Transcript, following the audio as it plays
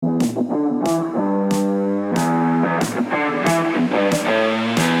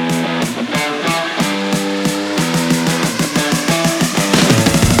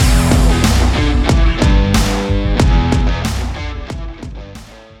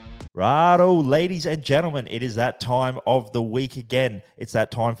Righto, ladies and gentlemen, it is that time of the week again. It's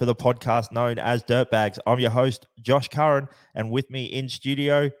that time for the podcast known as Dirtbags. I'm your host, Josh Curran, and with me in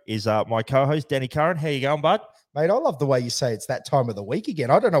studio is my co-host, Danny Curran. How you going, bud? Mate, I love the way you say it's that time of the week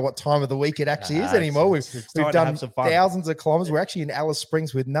again. I don't know what time of the week it actually is anymore. We've done thousands of kilometers. We're actually in Alice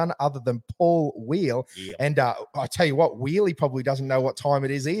Springs with none other than Paul Weel. Yeah. And I tell you what, Wheelie probably doesn't know what time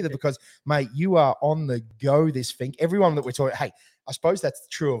it is either because, mate, you are on the go this Fink. Everyone that we're talking, hey, I suppose that's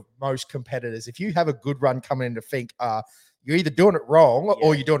true of most competitors. If you have a good run coming into Fink, you're either doing it wrong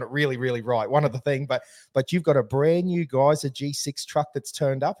or you're doing it really, really right. One of the things, but you've got a brand new guys, a G6 truck that's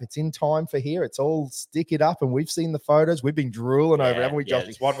turned up. It's in time for here. It's all stick it up, and we've seen the photos. We've been drooling over it, haven't we, Josh?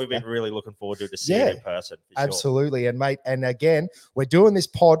 It's one we've been really looking forward to see it in person. Absolutely. Sure. And mate, and again, we're doing this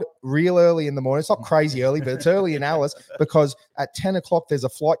pod real early in the morning. It's not crazy early, but it's early in Alice because at 10 o'clock there's a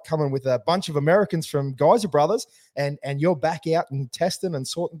flight coming with a bunch of Americans from Geyser Brothers, and you're back out and testing and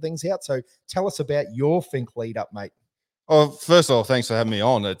sorting things out. So tell us about your Fink lead up, mate. Well, first of all, thanks for having me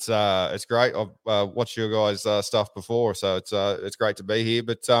on. It's great. I've watched your guys' stuff before, so it's great to be here.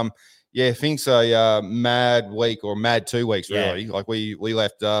 But Fink's a mad week or mad 2 weeks really. Like we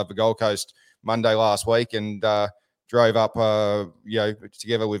left the Gold Coast Monday last week and drove up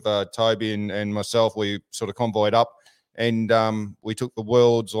together with Toby and myself. We sort of convoyed up and we took the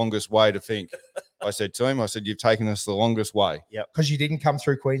world's longest way to Fink. I said to him, you've taken us the longest way. Yeah, because you didn't come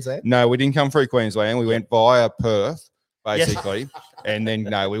through Queensland. No, we didn't come through Queensland. We went via Perth. Basically, and then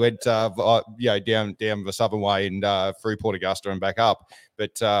we went down the southern way and through Port Augusta and back up.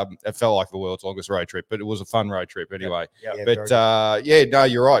 But it felt like the world's longest road trip, but it was a fun road trip anyway. You're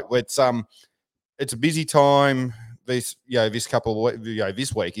right. It's a busy time. This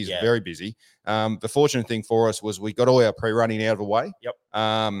week is very busy. The fortunate thing for us was we got all our pre-running out of the way. Yep.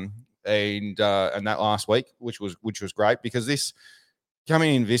 And that last week, which was great because this.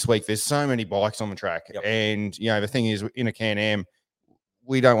 Coming in this week, there's so many bikes on the track. Yep. And, the thing is, in a Can-Am,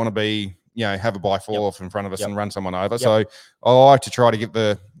 we don't want to be, have a bike fall off in front of us and run someone over. Yep. So I like to try to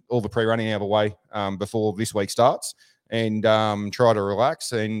get all the pre-running out of the way before this week starts and try to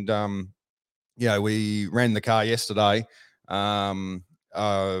relax. And, we ran the car yesterday out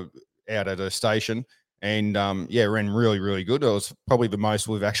at a station and, ran really, really good. It was probably the most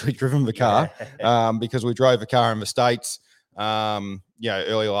we've actually driven the car because we drove the car in the States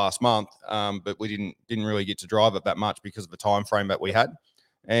early last month, but we didn't really get to drive it that much because of the time frame that we had.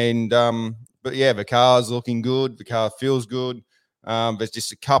 And the car's looking good. The car feels good. There's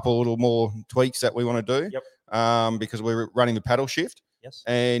just a couple little more tweaks that we want to do because we're running the paddle shift. Yes.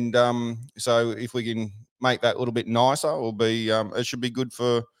 And so if we can make that a little bit nicer, it should be good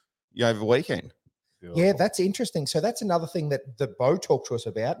for the weekend. Yeah, that's interesting. So that's another thing that the Bo talked to us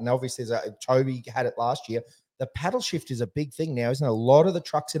about, and obviously Toby had it last year. The paddle shift is a big thing now, isn't it? A lot of the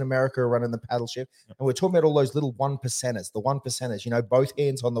trucks in America are running the paddle shift. And we're talking about all those little one percenters, both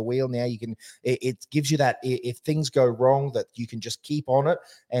hands on the wheel. Now it gives you that if things go wrong that you can just keep on it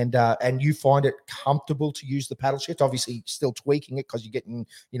and you find it comfortable to use the paddle shift. Obviously still tweaking it because you're getting,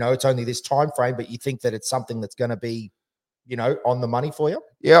 it's only this time frame, but you think that it's something that's going to be, on the money for you.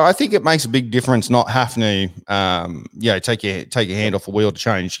 Yeah, I think it makes a big difference not having to, take your hand off the wheel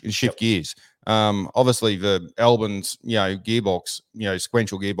to shift gears. Obviously the Albin's, gearbox,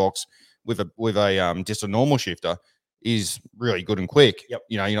 sequential gearbox with a just a normal shifter is really good and quick. Yep.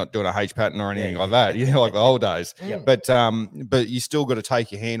 You're not doing a H pattern or anything like that, like the old days. Yep. But you still got to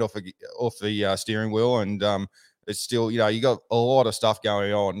take your hand off the steering wheel and, it's still, you got a lot of stuff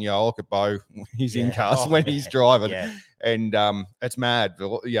going on. I look at Bo, he's in cars when he's driving and it's mad.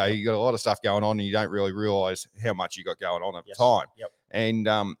 But, you got a lot of stuff going on and you don't really realize how much you got going on at the time. Yep. And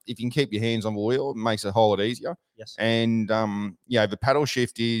if you can keep your hands on the wheel, it makes it a whole lot easier. Yes. And, the paddle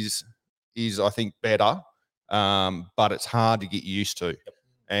shift is I think, better, but it's hard to get used to. Yep.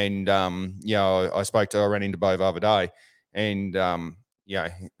 And, I ran into Bo the other day and,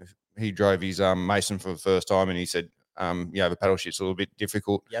 he drove his Mason for the first time and he said, the paddle shift's a little bit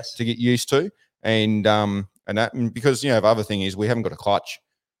difficult to get used to. And because, the other thing is we haven't got a clutch,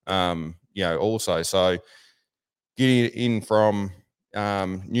 also. So getting it in from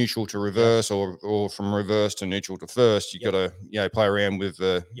neutral to reverse or from reverse to neutral to first, you got to, play around with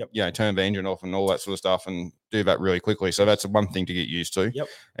the, turn the engine off and all that sort of stuff and do that really quickly. So that's one thing to get used to. Yep.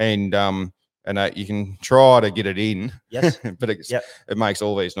 And you can try to get it in, but it makes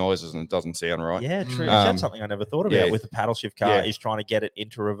all these noises and it doesn't sound right. Yeah, true. That's something I never thought about with the paddle shift car is trying to get it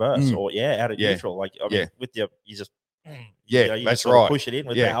into reverse or out of neutral. Like with you just you that's just right. Push it in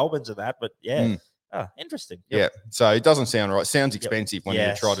with the Albans and that, but interesting. Yep. Yeah, so it doesn't sound right. It sounds expensive when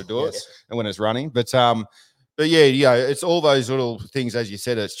you try to do it and when it's running, but But yeah, it's all those little things, as you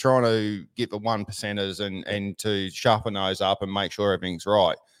said. It's trying to get the 1%ers and to sharpen those up and make sure everything's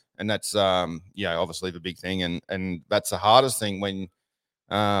right. And that's obviously the big thing, and that's the hardest thing when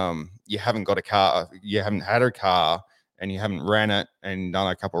you haven't got a car, you haven't had a car, and you haven't ran it and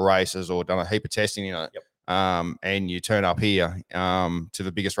done a couple of races or done a heap of testing in it. And you turn up here to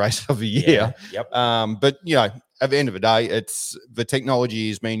the biggest race of the year. But at the end of the day, it's the technology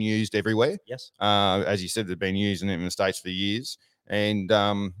is being used everywhere. Yes. As you said, they've been using it in the States for years. And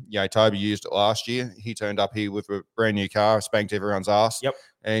Toby used it last year. He turned up here with a brand new car, spanked everyone's ass.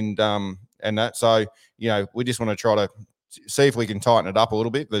 And that. So we just want to try to see if we can tighten it up a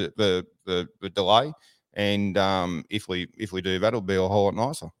little bit, the delay. And if we do that, it'll be a whole lot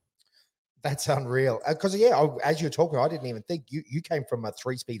nicer. That's unreal. Because as you're talking, I didn't even think you came from a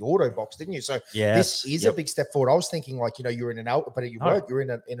 3-speed auto box, didn't you? So this is a big step forward. I was thinking like you're in an auto, but you're in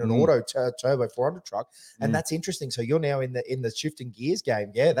an auto turbo 400 truck, and that's interesting. So you're now in the shifting gears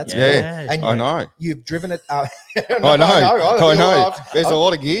game. Yeah, that's cool. And I know you've driven it. I know. There's a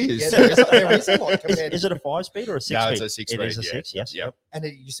lot of gears. There is a lot. Is it a 5-speed or a 6-speed? No, it's a 6-speed. It is a 6. Yes. Yep. And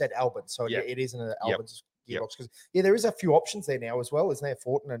you said Albin, so it isn't an Albin's gearbox, because there is a few options there now as well, isn't there?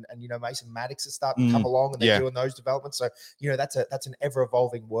 Fortin and Mason Maddox is starting to come along, and they're doing those developments. So that's an ever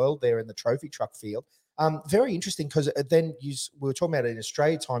evolving world there in the trophy truck field. Very interesting, because then we were talking about it in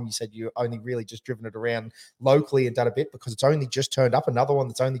Australia time. You said you only really just driven it around locally and done a bit because it's only just turned up. Another one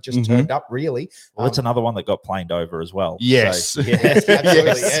that's only just turned up, really. Well, it's another one that got planed over as well. Yes, so, yes,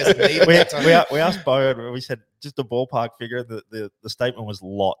 absolutely. Yes. We asked Bo, and we said just a ballpark figure. The statement was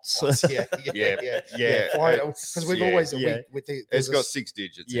lots. Because we've always it's got 6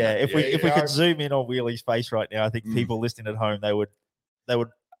 digits. Yeah, if we could zoom in on Wheelie's face right now, I think people listening at home they would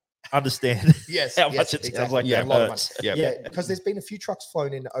understand how much it sounds like that hurts. Because there's been a few trucks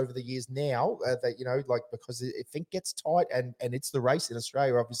flown in over the years now that because if it gets tight and it's the race in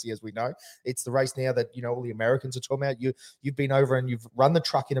Australia, obviously, as we know, it's the race now that all the Americans are talking about. You've been over and you've run the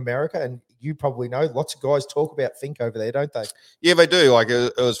truck in America, and you probably know lots of guys talk about Think over there, don't they? Yeah, they do. Like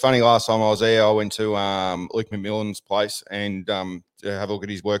it was funny last time I was there. I went to Luke McMillan's place and to have a look at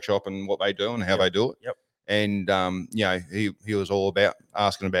his workshop and what they do and how they do it. And he was all about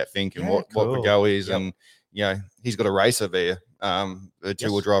asking about Think and what the go is, and he's got a racer there, a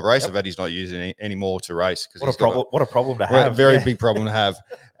 2-wheel drive racer that he's not using anymore to race. What a problem to have! A very big problem to have.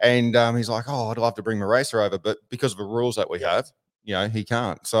 And he's like, I'd love to bring my racer over, but because of the rules that we have, he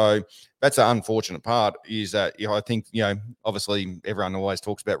can't. So that's the unfortunate part. Is that I think obviously everyone always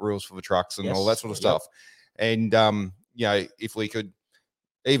talks about rules for the trucks and all that sort of stuff, and if we could,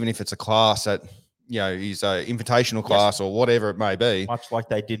 even if it's a class that he's a invitational class or whatever it may be. Much like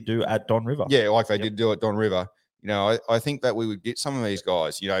they did do at Don River. Yeah, like they did do at Don River. I think that we would get some of these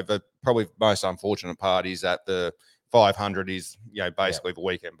guys. The probably most unfortunate part is that the 500 is, basically the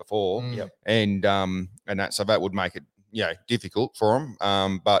weekend before. And so that would make it, difficult for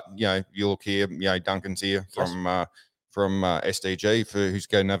them. But, you look here, Duncan's here from SDG who's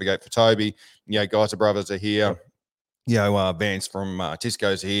going to navigate for Toby. Guys and brothers are here. Vance from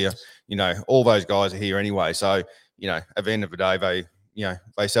Tisco's here. All those guys are here anyway. So, at the end of the day,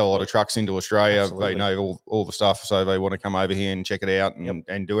 they sell a lot of trucks into Australia. Absolutely. They know all the stuff, so they want to come over here and check it out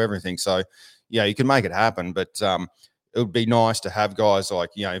and do everything. So, you can make it happen, but it would be nice to have guys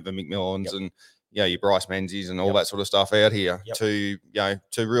like, the McMillans and, your Bryce Menzies and all that sort of stuff out here to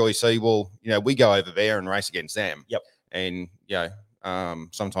really see, we go over there and race against them. And,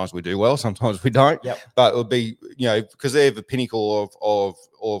 sometimes we do well, sometimes we don't. But it would be, because they're the pinnacle of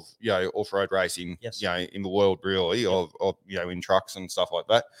off-road racing, in the world, really, of in trucks and stuff like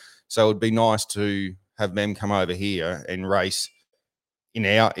that. So it'd be nice to have them come over here and race in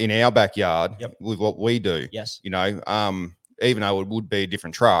our backyard with what we do. Even though it would be a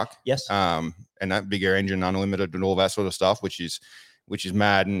different truck. And that bigger engine, unlimited, and all that sort of stuff, which is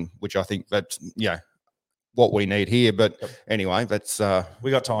mad, and which I think that's what we need here. But anyway, that's we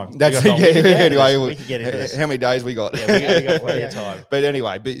got time. That's anyway. We can get into this. How many days we got? We got plenty of time. But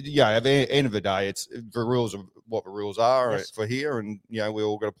anyway, at the end of the day, it's the rules of what the rules are for here, and we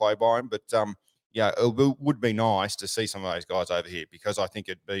all got to play by them. But it would be nice to see some of those guys over here, because I think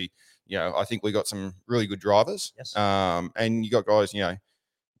it'd be, I think we got some really good drivers. And you got guys, you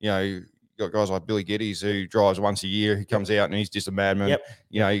got guys like Billy Geddes, who drives once a year. He comes out and he's just a madman.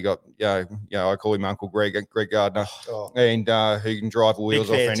 You got, I call him Uncle Greg Gardner, and who can drive wheels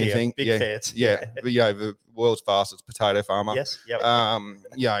off anything. Big fans. But, the world's fastest potato farmer.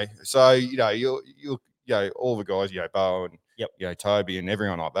 So you all the guys, Bo and Toby and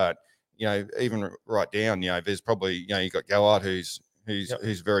everyone like that. Even right down, there's probably you got Gallard who's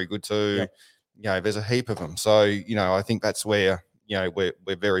very good too. there's a heap of them. So, I think that's where,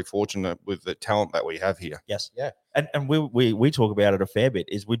 we're very fortunate with the talent that we have here. Yes. Yeah. And we talk about it a fair bit,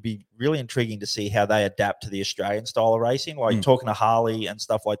 is would be really intriguing to see how they adapt to the Australian style of racing. Like talking to Harley and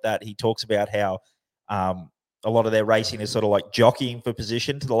stuff like that, he talks about how a lot of their racing is sort of like jockeying for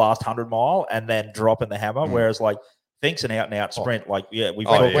position to the last 100 mile and then dropping the hammer. Whereas like Fink's an out and out sprint. When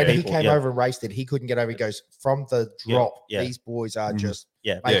he came over and raced it, he couldn't get over. He goes from the drop. These boys are just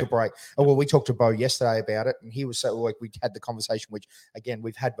make a break. Oh, well, we talked to Bo yesterday about it, and he was so like we had the conversation, which again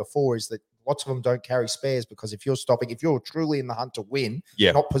we've had before, is that lots of them don't carry spares because if you're truly in the hunt to win,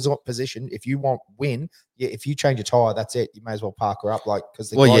 not position, if you want win, if you change a tire, that's it. You may as well park her up, like because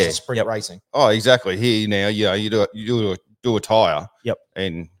the guys are sprint racing. Oh, exactly. Here now, you do a tire.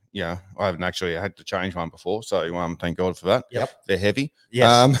 And I haven't actually had to change one before, so thank God for that. They're heavy.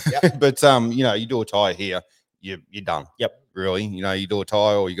 Yes. But you do a tire here, you're done. Really, you do a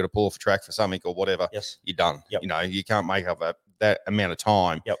tire or you got to pull off a track for something or whatever. Yes. You're done. You can't make up that amount of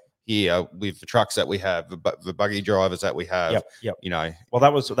time. Here with the trucks that we have, the buggy drivers that we have. Well,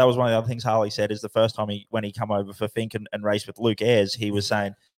 that was one of the other things Harley said is the first time when he come over for Fink and raced with Luke Ayres, he was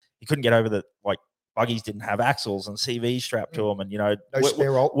saying he couldn't get over the buggies didn't have axles and CV strapped to them, and where's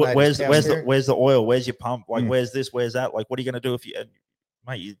the oil, where's your pump, where's this, where's that, like what are you going to do if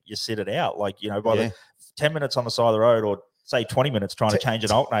you sit it out, by the 10 minutes on the side of the road or say 20 minutes trying to change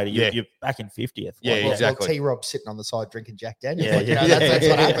an alternator, you're back in 50th. Exactly. T-Rob sitting on the side drinking Jack Daniels. That's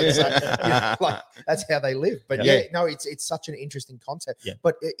what happens. So, that's how they live. But it's such an interesting concept.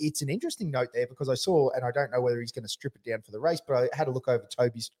 But it's an interesting note there because I saw, and I don't know whether he's going to strip it down for the race, but I had a look over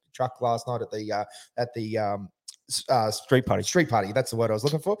Toby's truck last night at the street party. That's the word I was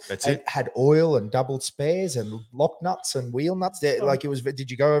looking for. That's it. Had oil and doubled spares and lock nuts and wheel nuts there. Like it was. Did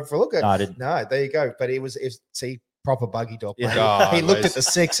you go over for a look at? No, I didn't. No, there you go. But it was proper buggy dog. He looked at the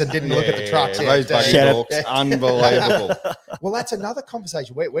 6 and didn't look at the trucks. Those buggy dogs, unbelievable. Well, that's another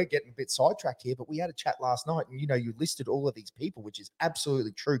conversation. We're getting a bit sidetracked here, but we had a chat last night, and you listed all of these people, which is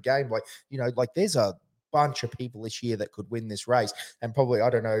absolutely true game. Like there's a bunch of people this year that could win this race, and probably I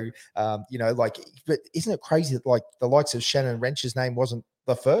don't know, but isn't it crazy that like the likes of Shannon Wrench's name wasn't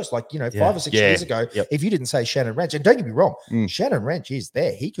the first, 5 or 6 years ago, if you didn't say Shannon Wrench, and don't get me wrong, Shannon Wrench is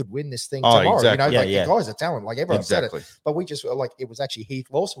there. He could win this thing tomorrow. Exactly. The guy's a talent, like everyone said it. But we just it was actually Heath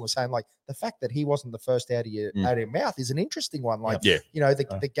Lawson was saying the fact that he wasn't the first out of your mouth is an interesting one.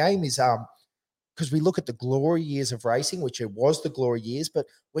 The game is because we look at the glory years of racing, which it was the glory years, but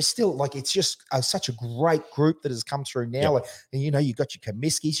we're still it's just such a great group that has come through now. And you got your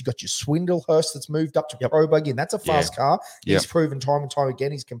Comiskis, you got your Swindlehurst that's moved up to Pro Buggy, and that's a fast car. He's proven time and time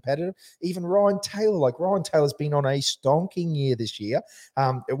again he's competitive. Even Ryan Taylor, Ryan Taylor's been on a stonking year this year.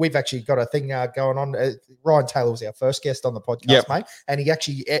 We've actually got a thing going on. Ryan Taylor was our first guest on the podcast, mate, and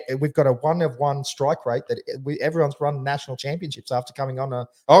we've got a 1-of-1 strike rate that everyone's run national championships after coming on a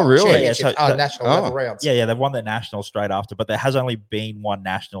national level rounds. They've won their national straight after, but there has only been one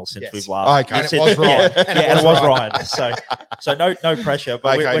national since we've last. And it was Ryan. And it was Ryan. So no pressure,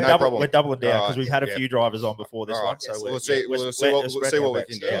 but we're doubling down because we've had a few drivers on before this one. So we'll see what we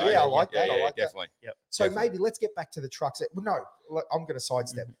can do. I like that. I like definitely. That. So maybe let's get back to the trucks. No, I'm going to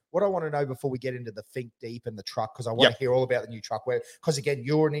sidestep. What I want to know before we get into the Think Deep and the truck, because I want to hear all about the new truck. Because again,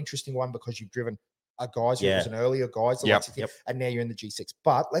 you're an interesting one because you've driven a guys who was an earlier guys, and now you're in the G6.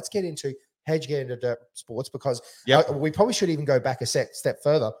 But let's get into how'd you get into dirt sports? Because we probably should even go back a step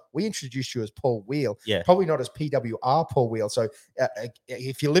further. We introduced you as Paul Weel, probably not as PWR Paul Weel. So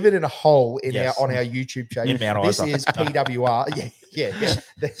if you're living in a hole on our YouTube channel, this is PWR.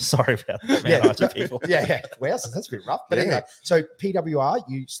 Sorry about that, people. Wow, so that's a bit rough. But anyway, so PWR,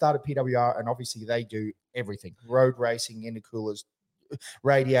 you started PWR, and obviously they do everything: road racing, intercoolers,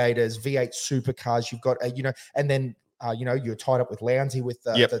 radiators, V8 supercars. You've got and then you're tied up with Lounsey with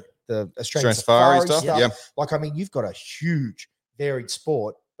the Australian Safari stuff. You've got a huge varied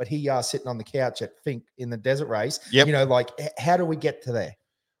sport, but here you are sitting on the couch at Fink in the desert race. How do we get to there?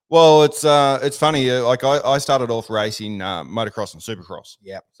 Well, it's funny. I started off racing motocross and supercross.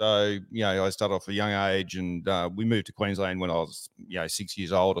 So I started off at a young age, and we moved to Queensland when I was 6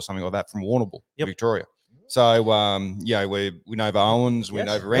 years old or something like that from Warrnambool, Victoria. So, we know Owens, we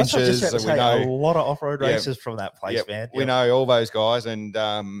know Wrenches. So we know a lot of off-road racers from that place, man. We know all those guys. And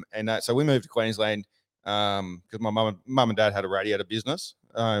so we moved to Queensland because my mum and dad had a radiator business,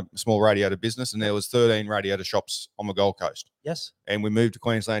 small radiator business, and there was 13 radiator shops on the Gold Coast. Yes. And we moved to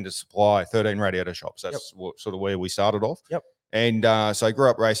Queensland to supply 13 radiator shops. That's sort of where we started off. And so I grew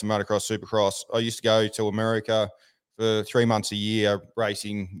up racing motocross, supercross. I used to go to America for 3 months a year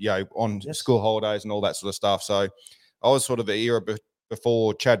racing, on school holidays and all that sort of stuff. So I was sort of the era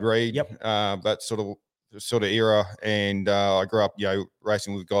before Chad Reed. Yep. That sort of era, and I grew up,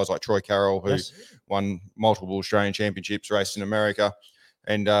 racing with guys like Troy Carroll, who won multiple Australian championships, raced in America,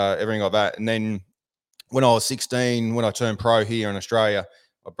 and everything like that. And then when I was 16, when I turned pro here in Australia,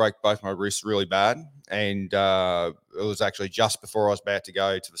 I broke both my wrists really bad, and it was actually just before I was about to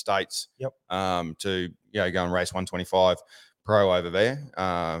go to the States. Yep. To go and race 125 pro over there.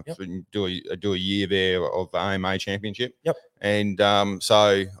 Do a year there of the AMA Championship. Yep. And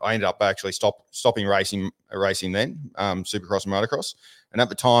so I ended up actually stopping racing then, Supercross and motocross. And at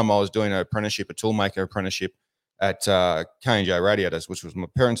the time, I was doing a toolmaker apprenticeship at K&J Radiators, which was my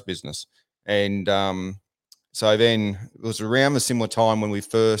parents' business. And so then it was around the similar time when we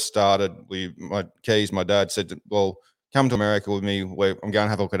first started. My dad said, well, come to America with me. I'm going to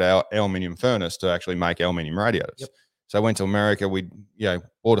have a look at our aluminium furnace to actually make aluminium radiators. Yep. So I went to America. We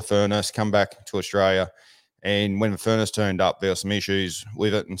bought a furnace, come back to Australia. And when the furnace turned up, there were some issues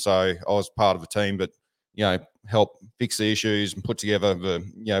with it. And so I was part of the team, but, help fix the issues and put together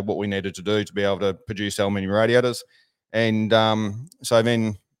what we needed to do to be able to produce aluminium radiators. And so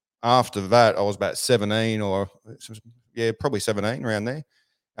then after that, I was about 17 probably 17 around there.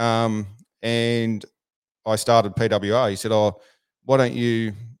 And I started PWR. He said, why don't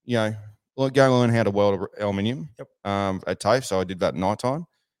you, go learn how to weld aluminium at TAFE. So I did that at night time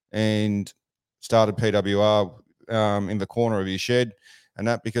and started PWR in the corner of his shed. And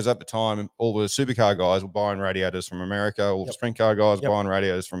that because at the time, all the supercar guys were buying radiators from America, all the sprint car guys buying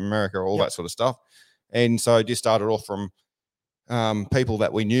radiators from America, all that sort of stuff. And so I just started off from people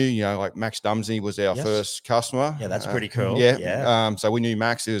that we knew, like Max Dumsey was our first customer. Yeah, that's pretty cool. So we knew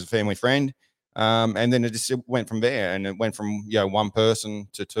Max, he was a family friend. And then it just went from there, and it went from, one person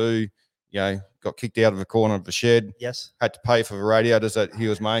to two, got kicked out of the corner of the shed. Yes. Had to pay for the radiators that he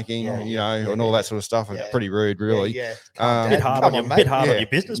was making, and all that sort of stuff. Yeah. Pretty rude, really. Bit hard on your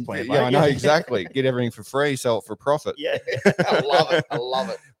business plan, mate. Yeah, I know, exactly. Get everything for free, sell it for profit. Yeah. I love it.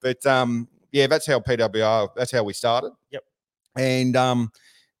 But, that's how PWR, that's how we started. Yep. And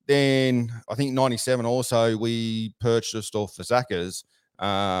then I think 97 also, we purchased off the Zackers,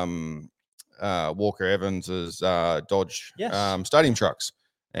 Walker Evans's Dodge stadium trucks,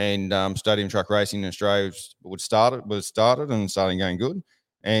 and stadium truck racing in Australia was started and starting going good.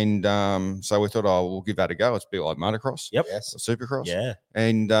 And so we thought, we'll give that a go. It's a bit like motocross, supercross. Yeah.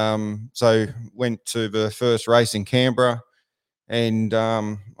 And so went to the first race in Canberra, and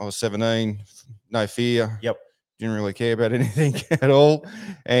I was 17, no fear. Yep. Didn't really care about anything at all.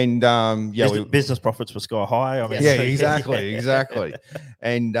 And business profits were sky high. I mean, exactly.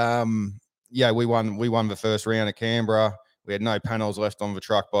 And we won the first round at Canberra. We had no panels left on the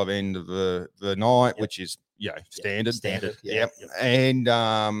truck by the end of the night, which is standard. Yep. And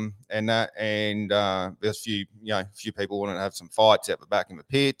there's a few people wanted to have some fights out the back in the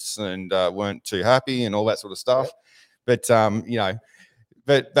pits and weren't too happy and all that sort of stuff. But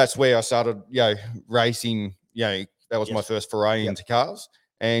but that's where I started racing. That was my first foray into cars.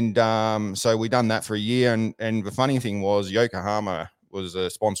 And so we done that for a year. And the funny thing was Yokohama was a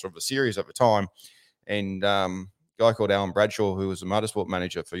sponsor of the series at the time. And a guy called Alan Bradshaw, who was the motorsport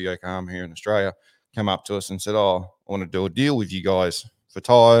manager for Yokohama here in Australia, came up to us and said, I want to do a deal with you guys for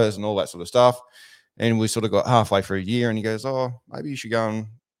tyres and all that sort of stuff. And we sort of got halfway through a year, and he goes, maybe you should go and,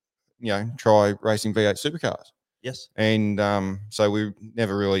 try racing V8 supercars. Yes. And so we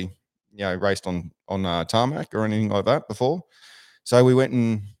never really, raced on tarmac or anything like that before. So we went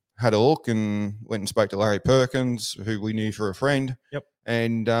and had a look and went and spoke to Larry Perkins, who we knew for a friend. Yep.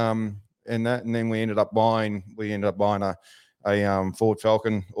 And then we ended up buying a Ford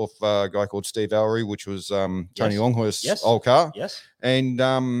Falcon off a guy called Steve Ellery, which was Tony Longhurst's old car. Yes. And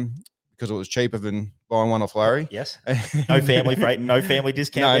because it was cheaper than buying one off Larry. Yes. No family freight, no family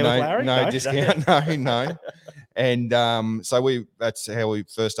discount. No discount. No. And so that's how we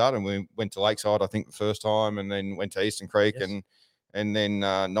first started. We went to Lakeside, I think, the first time, and then went to Eastern Creek. Yes. And then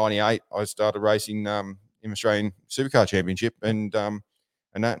 98, I started racing in Australian Supercar Championship, and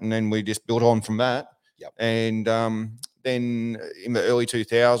then we just built on from that. Yep. And then in the early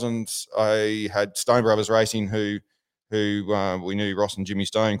 2000s, I had Stone Brothers Racing, who we knew Ross and Jimmy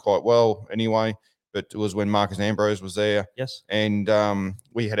Stone quite well anyway. But it was when Marcus Ambrose was there. Yes. And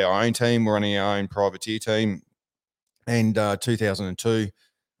we had our own team. We're running our own privateer team. And 2002,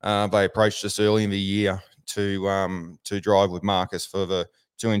 they approached us early in the year to drive with Marcus for the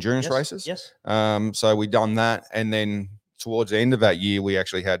 2 endurance races. Yes. So we done that, and then towards the end of that year, we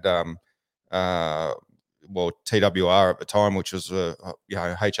actually had TWR at the time, which was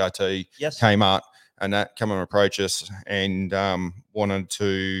HRT Kmart, and that come and approach us and wanted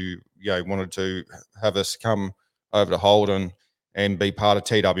to have us come over to Holden and be part of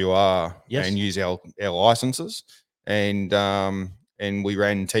TWR Yes. and use our licenses. And we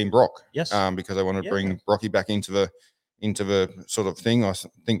ran Team Brock. Yes. Because I wanted to bring Brocky back into the sort of thing. I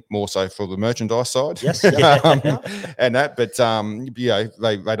think more so for the merchandise side. Yes. And that, but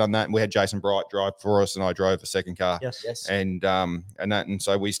they done that, and we had Jason Bright drive for us, and I drove the second car. Yes. And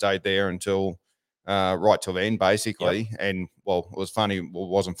so we stayed there until right till the end, basically. Yep. And well, it was funny. Well, it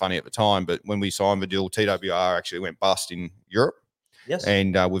wasn't funny at the time, but when we signed the deal, TWR actually went bust in Europe. Yes.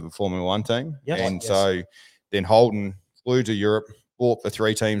 And with the Formula One team. Yes. And so then Holden flew to Europe, bought the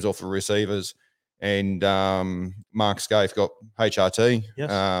 3 teams off the receivers, and Mark Scaife got HRT.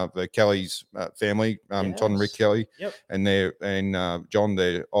 Yes. The Kelly's family, Todd and Rick Kelly. Yep. And John,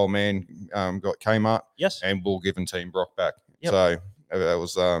 their old man, got Kmart. Yes. And we're given Team Brock back. Yep. So that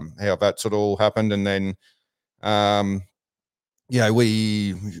was how that sort of all happened. And then,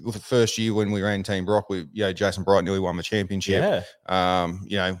 the first year when we ran Team Brock, Jason Bright nearly won the championship.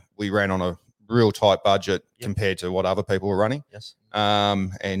 Yeah. We ran on a real tight budget compared to what other people were running. Yes.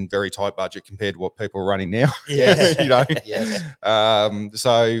 And very tight budget compared to what people are running now. Yes. Yes.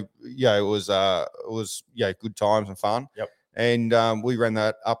 So it was good times and fun. Yep. And we ran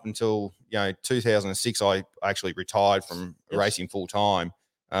that up until 2006. I actually retired from racing full time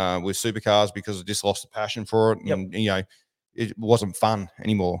with supercars because I just lost the passion for it, and it wasn't fun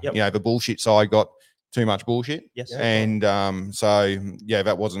anymore. Yep. The bullshit side got too much bullshit. Yes. And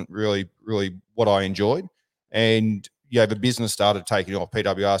that wasn't really what I enjoyed. And the business started taking off.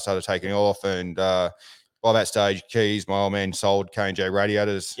 PWR started taking off, and by that stage, Keys, my old man, sold K&J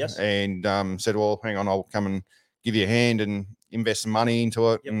radiators. Yes. And said, "Well, hang on, I'll come and give you a hand and invest some money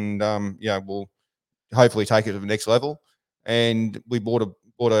into it, and we'll hopefully take it to the next level." And we bought a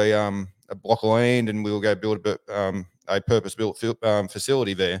block of land, and we will go build a purpose-built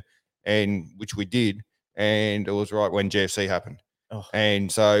facility there, and which we did. And it was right when GFC happened. Oh. And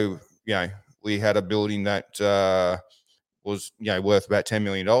so we had a building that was worth about $10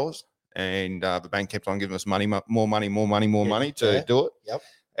 million, and the bank kept on giving us more money to do it. Yep.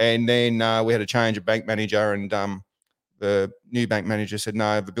 And then we had a change of bank manager, and the new bank manager said,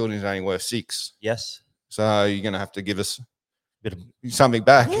 "No, the building's only worth 6. Yes. So you're going to have to give us something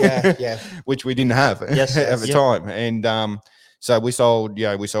back." Yeah. Which we didn't have at the time. And so we sold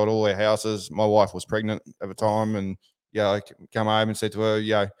all our houses. My wife was pregnant at the time, and I come home and said to her,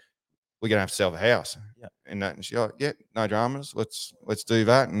 "We're going to have to sell the house." Yeah. And she's like, "Yeah, no dramas. Let's do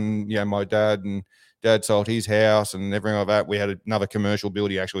that." And my dad sold his house and everything like that. We had another commercial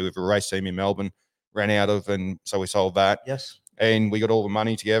building actually with a race team in Melbourne, ran out of, and so we sold that. Yes. And we got all the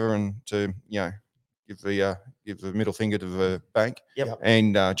money together and to give the middle finger to the bank. Yep.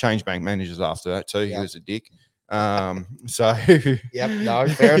 And changed bank managers after that too. Yep. He was a dick. So no,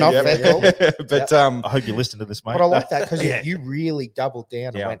 fair enough. But I hope you listen to this, mate. But I like that because you really doubled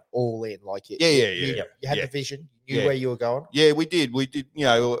down and went all in. Like you had the vision, you knew where you were going. Yeah, we did. At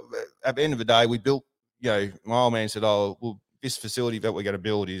the end of the day, we built. My old man said, "Oh, well, this facility that we're going to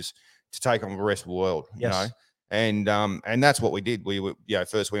build is to take on the rest of the world." Yes. And that's what we did. We were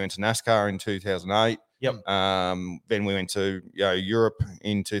first we went to NASCAR in 2008. Yep. Then we went to Europe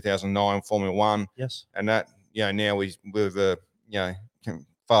in 2009, Formula One. Yes. And that now we're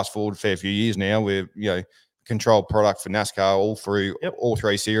fast forward a fair few years now. We're controlled product for NASCAR all through all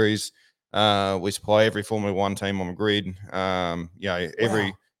 3 series. We supply every Formula One team on the grid.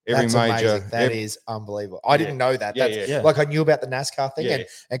 Every That's major. Amazing. That is unbelievable. I didn't know that. Like I knew about the NASCAR thing, and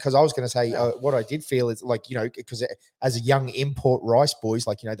because I was going to say what I did feel is like because as a young import rice boys,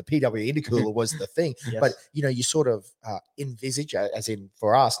 like the PW intercooler was the thing, but you sort of envisage, as in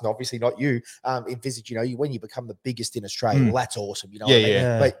for us, and obviously not you, envisage when you become the biggest in Australia, well, that's awesome, what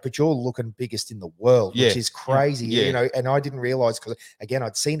I mean? But you're looking biggest in the world, which is crazy, and I didn't realize because again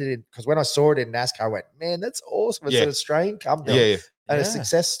I'd seen it because when I saw it in NASCAR, I went, man, that's awesome. It's an Australian company. And a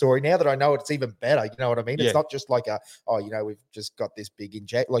success story. Now that I know it, it's even better. You know what I mean? It's not just like we've just got this big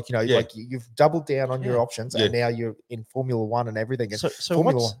inject. Like, like you've doubled down on your options, and now you're in Formula One and everything. And so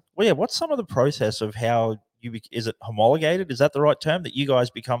what's some of the process of how is it homologated? Is that the right term that you guys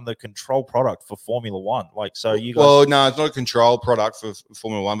become the control product for Formula One? Like, so you guys. Well, no, it's not a control product for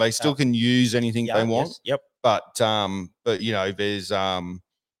Formula One. They still can use anything they want. Yes, yep. But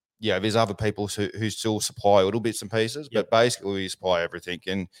there's other people who still supply little bits and pieces, but basically we supply everything.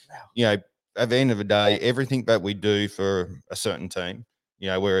 And, at the end of the day, everything that we do for a certain team,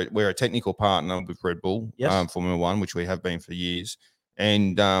 we're a technical partner with Red Bull, Formula One, which we have been for years.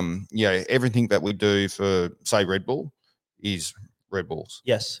 And, everything that we do for, say, Red Bull is Red Bulls.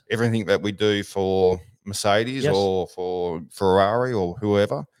 Yes. Everything that we do for Mercedes or for Ferrari or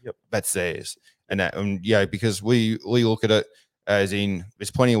whoever, that's theirs. And that, because we look at it as in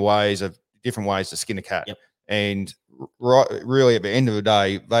there's plenty of different ways to skin a cat. Yep. And really at the end of the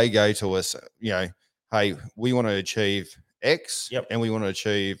day, they go to us, hey, we want to achieve X and we want to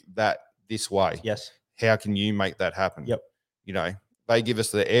achieve that this way. Yes. How can you make that happen? Yep. They give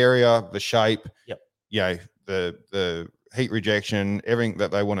us the area, the shape, yep. The heat rejection, everything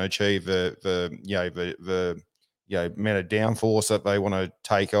that they want to achieve, the amount of downforce that they want to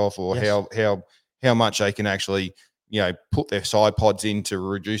take off, or how much they can actually, put their side pods in to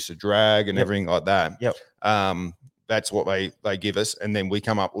reduce the drag and everything like that. Yep. That's what they give us, and then we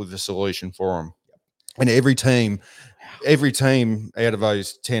come up with a solution for them. And every team out of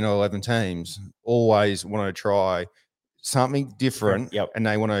those 10 or 11 teams always want to try something different, and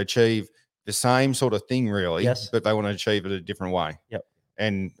they want to achieve the same sort of thing, really, but they want to achieve it a different way. Yep.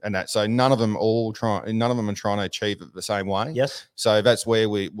 And that, so none of them are trying to achieve it the same way. Yes. So that's where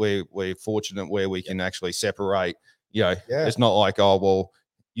we're fortunate, where we can actually separate. It's not like, oh, well,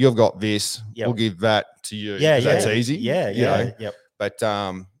 you've got this, we'll give that to you. That's easy. But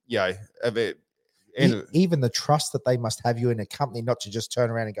even the trust that they must have you in a company, not to just turn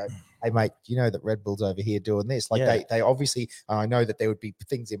around and go, hey mate, you know that Red Bull's over here doing this. Like they obviously, I know that there would be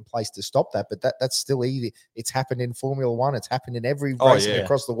things in place to stop that, but that's still easy. It's happened in Formula One. It's happened in every racing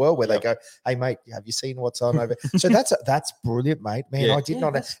across the world where they go, hey mate, have you seen what's on over? So that's brilliant, mate. Man, I did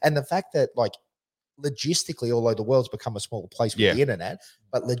not. And the fact that, like, logistically, although the world's become a smaller place with the internet,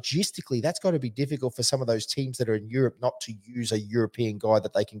 but logistically, that's got to be difficult for some of those teams that are in Europe not to use a European guy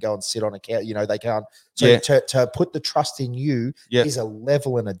that they can go and sit on a couch. They can't. So to put the trust in you is a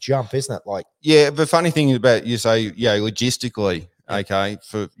level and a jump, isn't it? Like, the funny thing about, you say, logistically, okay,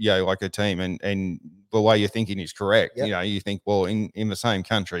 for like a team, and the way you're thinking is correct. You think, well, in the same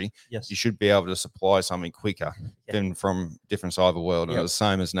country, you should be able to supply something quicker than from different side of the world. And it's the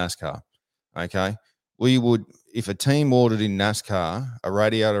same as NASCAR. Okay. We would, if a team ordered in NASCAR a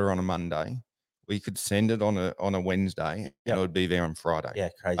radiator on a Monday, we could send it on a Wednesday, and it would be there on Friday. Yeah,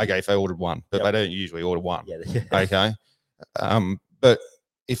 crazy. Okay, if they ordered one, but they don't usually order one. Okay. But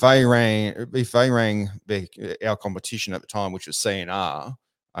if they rang our competition at the time, which was CNR,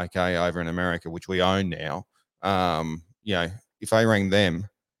 okay, over in America, which we own now, if they rang them,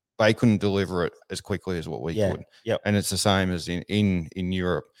 they couldn't deliver it as quickly as what we could. And it's the same as in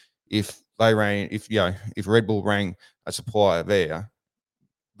Europe. If Red Bull rang a supplier there,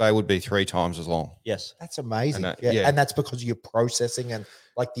 they would be 3 times as long. Yes. That's amazing. And that's because of your processing and,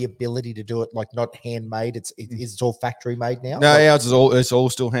 like, the ability to do it, like, not handmade. It's all factory made now. No, it's all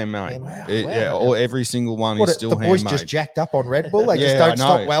still handmade. Every single one is still handmade. The boys just jacked up on Red Bull. They just don't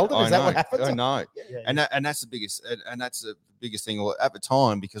stop welding. Is that what happens? I know. And that's the biggest thing at the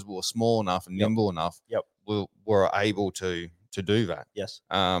time, because we were small enough and nimble enough. We were able to do that. Yes.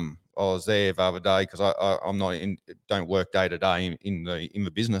 I was there the other day because I'm not don't work day to day in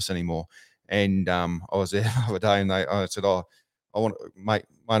the business anymore, and I was there the other day, and I said, I want, mate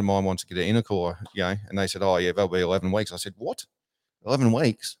of mine wants to get an intercooler, and they said, that'll be 11 weeks. I said, what? 11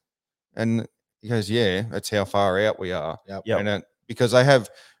 weeks? And he goes, yeah, that's how far out we are. And because they have,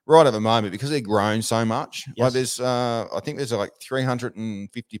 right at the moment, because they've grown so much, like there's I think there's like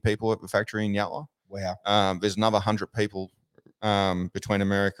 350 people at the factory in Yatla. Wow. There's another 100 people between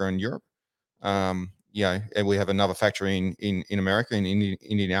America and Europe. And we have another factory in America, in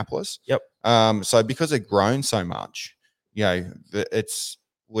Indianapolis. So because they've grown so much,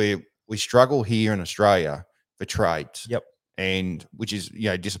 we struggle here in Australia for trades. And which is,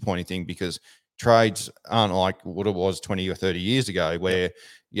 a disappointing thing, because trades aren't like what it was 20 or 30 years ago, where,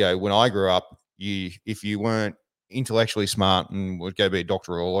 when I grew up, if you weren't intellectually smart and would go be a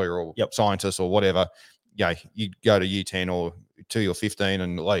doctor or a lawyer or scientist or whatever, you'd go to year 10 or 2 or 15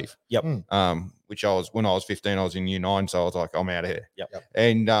 and leave. Which when I was 15, I was in year 9, so I was like, I'm out of here.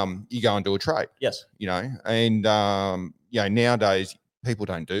 And you go and do a trade. And nowadays people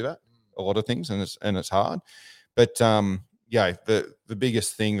don't do that, a lot of things, and it's hard. But the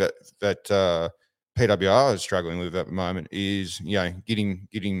biggest thing that PWR is struggling with at the moment is getting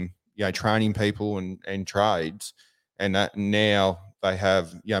training people and trades, and that now they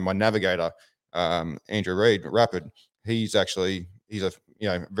have my navigator, Andrew Reid, Rapid. He's a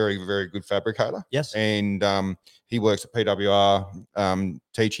very, very good fabricator. And he works at PWR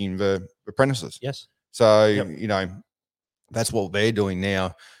teaching the apprentices. So that's what they're doing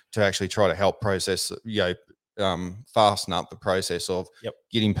now, to actually try to help process, fasten up the process of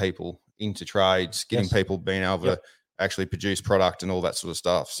getting people into trades, getting people being able to actually produce product and all that sort of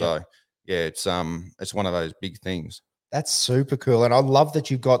stuff. So it's one of those big things. That's super cool. And I love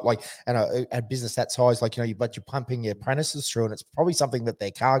that you've got like a business that size, like, you're pumping your apprentices through, and it's probably something that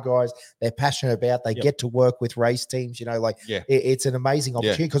they're car guys, they're passionate about. They get to work with race teams, it's an amazing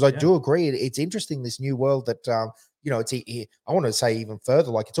opportunity, because I do agree. It's interesting, this new world that, it's, I want to say even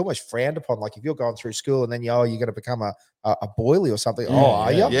further, like it's almost frowned upon. Like if you're going through school and then you're going to become a boilie or something.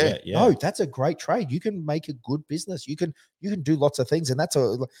 Are you? Yeah. No, that's a great trade. You can make a good business. You can do lots of things. And that's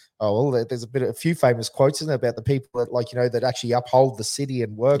there's a few famous quotes, isn't it, about the people that that actually uphold the city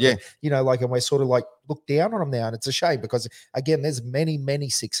and work. Yeah. And, and we're sort of like look down on them now. And it's a shame, because again, there's many, many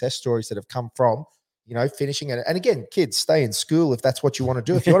success stories that have come from, finishing it. And again, kids, stay in school if that's what you want to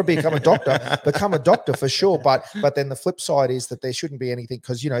do. If you want to become a doctor, become a doctor for sure. But then the flip side is that there shouldn't be anything,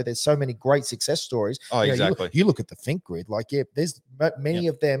 because, there's so many great success stories. Oh, exactly. You look at the Think Grid, there's many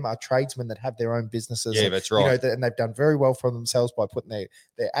of them are tradesmen that have their own businesses. Yeah, that's right. And they've done very well for themselves by putting their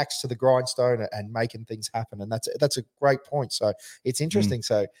axe to the grindstone and making things happen. And that's a great point. So it's interesting.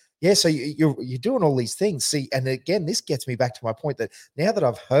 So yeah, so you're doing all these things. See, and again, this gets me back to my point that now that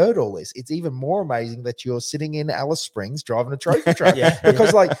I've heard all this, it's even more amazing that you're sitting in Alice Springs driving a trophy truck.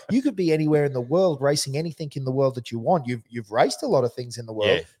 Because you could be anywhere in the world, racing anything in the world that you want. You've raced a lot of things in the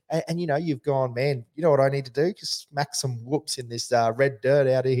world, and you've gone, man, you know what I need to do? Just smack some whoops in this red dirt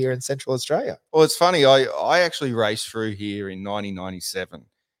out of here in Central Australia. Well, it's funny. I actually raced through here in 1997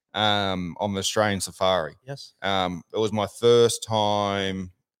 on the Australian Safari. Yes. It was my first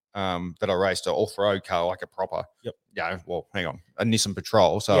time that I raced an off-road car, like a proper, well, hang on, a Nissan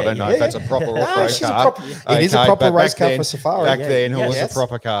Patrol. So I don't know if that's a proper off-road car. It is a proper race car for Safari. Back then, it was a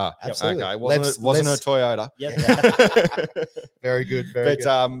proper car. Absolutely. Okay, wasn't a Toyota. Very good. Very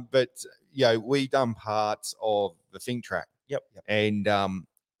good. But we done parts of the Think Track. Yep. And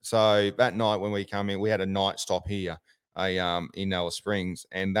so that night when we come in, we had a night stop here, in Alice Springs,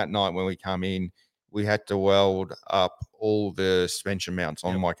 and that night when we come in, we had to weld up all the suspension mounts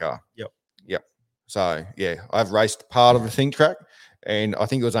on my car. Yep. So, I've raced part of the Think Track, and I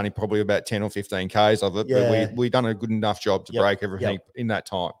think it was only probably about 10 or 15 Ks of it, but we done a good enough job to break everything in that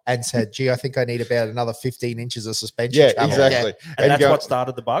time. And said, gee, I think I need about another 15 inches of suspension. Yeah, exactly. And that's what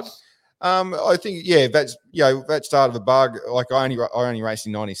started the bug? I think, that's, that started the bug. Like I only raced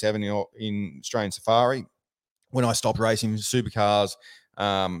in 97 in Australian Safari. When I stopped racing supercars,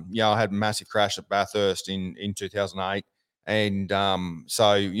 I had a massive crash at Bathurst in 2008. And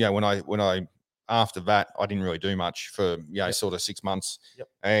when I after that, I didn't really do much for, sort of 6 months.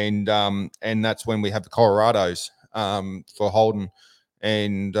 And that's when we had the Colorados for Holden.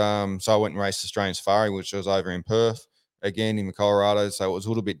 And so I went and raced Australian Safari, which was over in Perth, again in the Colorado. So it was a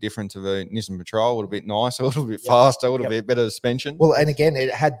little bit different to the Nissan Patrol, a little bit nicer, a little bit faster, a little bit better suspension. Well, and again,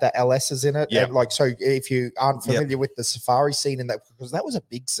 it had the LSs in it. And so if you aren't familiar with the Safari scene in that, because that was a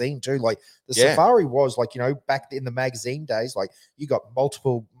big scene too. Like the Safari was back in the magazine days, you got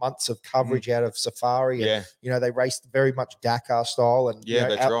multiple months of coverage out of Safari. And, they raced very much Dakar style and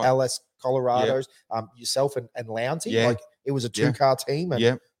LS Colorados, yourself and Lounsey. It was a two-car team.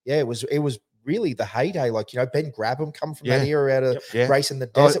 And it was really the heyday, Ben Grabham come from that era out of racing the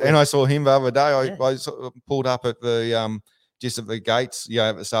desert. And I saw him the other day. I sort of pulled up at the just at the gates,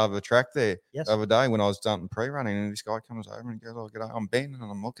 at the start of the track there the other day when I was done pre-running, and this guy comes over and goes, "G'day, I'm Ben," and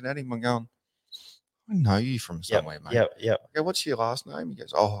I'm looking at him and going, "I know you from somewhere, mate." Yeah. Okay, what's your last name? He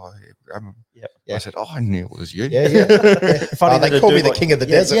goes, "Oh, Grabham." I said, "Oh, I knew it was you." Funny, they call me the king of the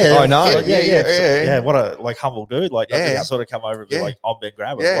desert. I know. Yeah. What a humble dude. Sort of come over and be like, "I'm Ben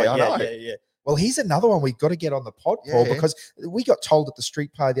Grabham." I know. Well, here's another one we've got to get on the pod, Paul, because we got told at the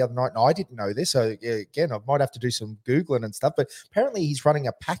street party the other night, and I didn't know this. So again, I might have to do some Googling and stuff, but apparently he's running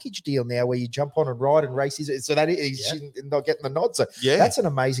a package deal now where you jump on and ride and race. So that he's not getting the nod. So that's an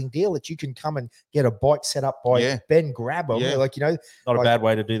amazing deal that you can come and get a bike set up by Ben Grabham. Not a bad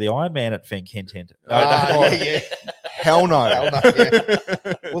way to do the Ironman at Fink, hint. Hell no.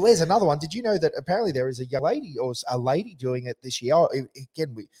 Well, there's another one. Did you know that apparently there is a young lady or a lady doing it this year?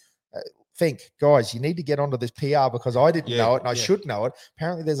 Again, think, guys, you need to get onto this PR because I didn't know it and I should know it.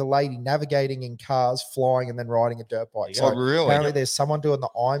 Apparently, there's a lady navigating in cars, flying, and then riding a dirt bike. So really? Apparently, there's someone doing the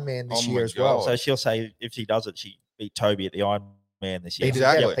Ironman this year as well. So she'll say if she does it, she beat Toby at the Ironman this year.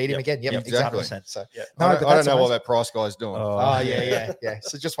 Exactly. Beat him again. Yep, exactly. So, I don't know what that price guy's doing.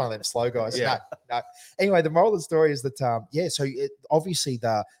 So just one of them slow guys. No. Anyway, the moral of the story is that, so obviously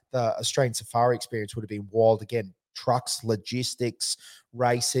the Australian Safari experience would have been wild again. Trucks, logistics,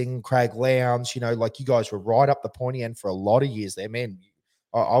 racing, Craig Lowndes, you guys were right up the pointy end for a lot of years there, man.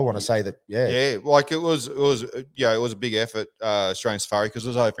 I want to say that, it was a big effort, Australian Safari, because it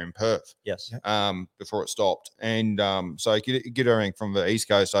was over in Perth, before it stopped, and so you get everything from the East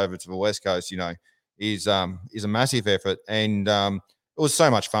Coast over to the West Coast, is a massive effort. And it was so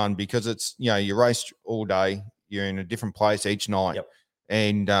much fun because it's, you race all day, you're in a different place each night. Yep.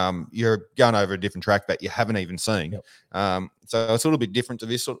 And you're going over a different track that you haven't even seen. Yep. So it's a little bit different to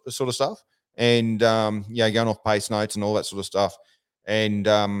this sort of stuff. And, going off pace notes and all that sort of stuff. And,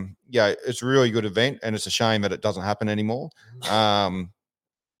 it's a really good event, and it's a shame that it doesn't happen anymore.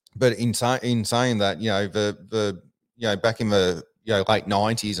 But in saying that, back in the late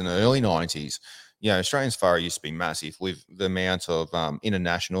 90s and early 90s, Australian Safari used to be massive with the amount of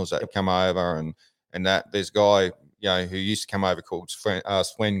internationals that come over, and that there's a guy who used to come over called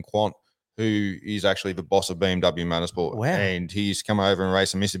Sven Quant, who is actually the boss of BMW Motorsport. Wow. And he used to come over and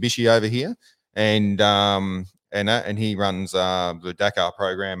race a Mitsubishi over here, and he runs the Dakar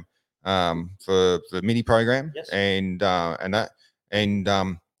program for the Mini program.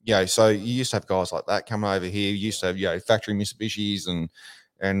 Yes. So you used to have guys like that coming over here. You used to have factory Mitsubishis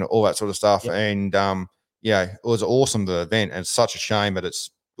and all that sort of stuff. Yep. And it was awesome, the event, and it's such a shame that it's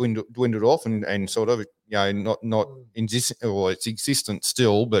dwindled off and sort of not it's existent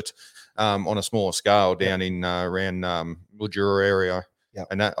still, but on a smaller scale down in around Mildura area. Yep.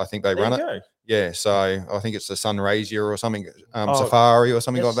 And that, I think they run it. Go. Yeah, so I think it's the Sunraysia or something, Safari or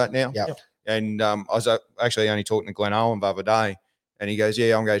something like that now. Yep. And I was actually only talking to Glenn Owen the other day, and he goes,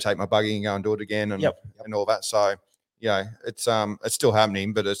 "Yeah, I'm going to take my buggy and go and do it again," and all that. So it's still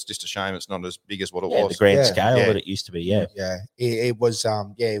happening, but it's just a shame it's not as big as what it was. The grand scale that it used to be. It was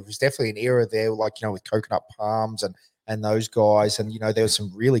it was definitely an era there, like with Coconut Palms and those guys, and there was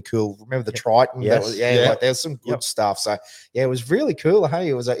some really cool. Remember the Triton? Yes. Like there was some good stuff. So it was really cool. Hey,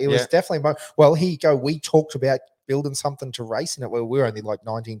 it was definitely. Well, here you go. We talked about building something to race in it. Where we were only like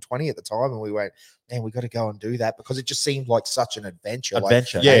 19, 20 at the time, and we went, man, we got to go and do that because it just seemed like such an adventure.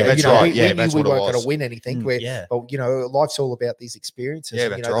 That's right. We knew we weren't going to win anything. But life's all about these experiences.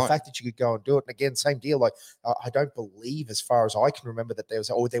 Yeah, and, the fact that you could go and do it, and again, same deal. Like I don't believe, as far as I can remember, that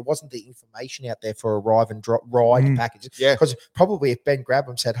there wasn't the information out there for a ride package. Yeah, because probably if Ben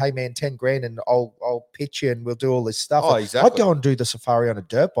Grabham said, "Hey man, 10 grand and I'll pitch you and we'll do all this stuff," exactly. I'd go and do the safari on a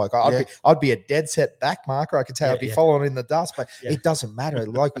dirt bike. I'd be a dead set back marker. I could tell I'd be following in the dust, but it doesn't matter.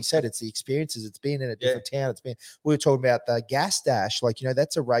 Like we said, it's the experiences. It's being in a different town. We were talking about the Gas Dash,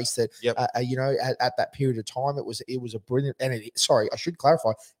 that's a race that at that period of time it was a brilliant, and I should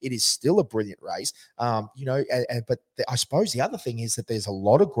clarify, it is still a brilliant race. But I suppose the other thing is that there's a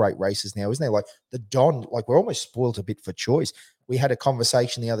lot of great races now, isn't there? Like the Don, like we're almost spoiled a bit for choice. We had a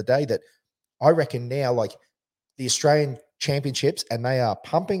conversation the other day that I reckon now, like the Australian Championships, and they are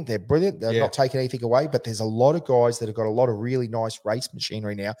pumping. They're brilliant. They're not taking anything away, but there's a lot of guys that have got a lot of really nice race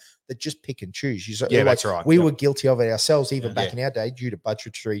machinery now that just pick and choose. That's right. We were guilty of it ourselves, even back in our day, due to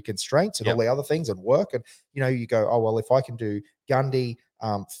budgetary constraints and all the other things and work. And, you go, oh, well, if I can do Gundy,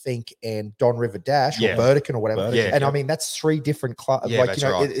 Fink, and Don River Dash or Burdekin or whatever. And I mean, that's three different clubs.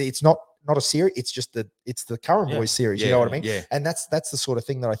 It's not a series. It's just it's the Curran Boys series. You know what I mean? Yeah. And that's the sort of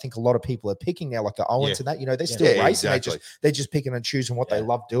thing that I think a lot of people are picking now, like the Owens and that. They're still racing. Exactly. They're just picking and choosing what they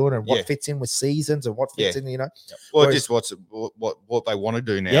love doing and what fits in with seasons and what fits in. Well, just what they want to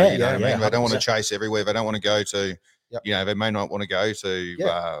do now. You know what I mean? They don't want to chase everywhere. They don't want to go to. They may not want to go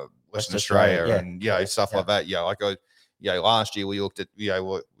to Western Australia and stuff like that. Last year we looked at we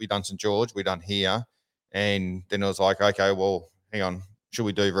done St George, we done here, and then it was like, okay, well, hang on. Should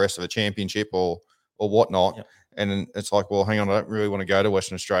we do the rest of the championship or whatnot? Yep. And then it's like, well, hang on, I don't really want to go to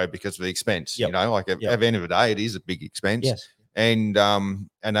Western Australia because of the expense. At the end of the day, it is a big expense. Yes. And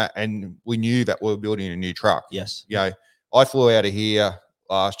we knew that we were building a new truck. Yes. I flew out of here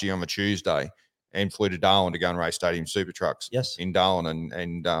last year on a Tuesday and flew to Darwin to go and race Stadium Super Trucks. Yes. In Darwin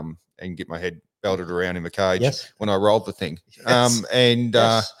and get my head belted around in the cage when I rolled the thing. Yes.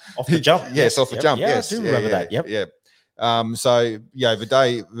 Off the jump. Off the jump. Yes. I do remember that. Yep. Yeah. The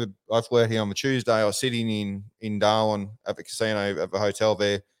day I flew out here on the Tuesday, I was sitting in Darwin at the casino at the hotel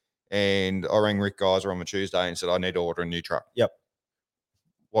there, and I rang Rick Geyser on the Tuesday and said, I need to order a new truck. Yep.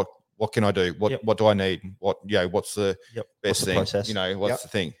 What can I do? What do I need? What's the best thing? Process? What's the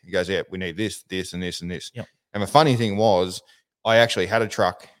thing? He goes, we need this, this, and this, and this. Yep. And the funny thing was, I actually had a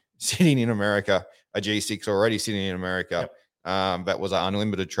truck sitting in America, a G6 already sitting in America. That was an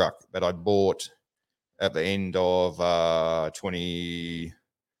unlimited truck that I bought at the end of 2020.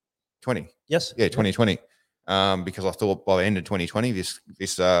 Yes. Yeah, 2020. Because I thought by the end of 2020, this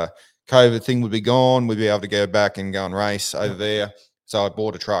COVID thing would be gone. We'd be able to go back and go and race over there. So I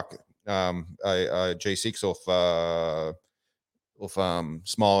bought a truck, a G6 off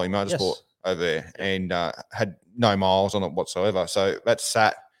Smiley Motorsport over there, and had no miles on it whatsoever. So that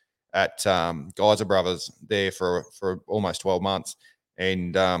sat at Geyser Brothers there for almost 12 months.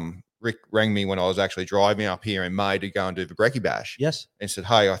 And Rick rang me when I was actually driving up here in May to go and do the Brekkie Bash. Yes. And said,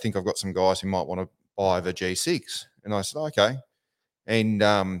 hey, I think I've got some guys who might want to buy the G6. And I said, okay. And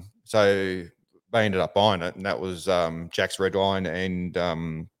so they ended up buying it. And that was Jack's Redline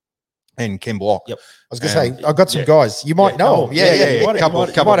and Ken Block. Yep. I was going to say, I've got some guys. You might know them. Yeah. You might have heard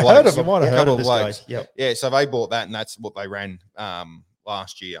of them. You might have heard of this guy. Yep. Yeah, so they bought that, and that's what they ran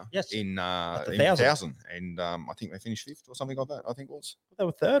last year in 1,000. And I think they finished 5th or something like that, I think it was. They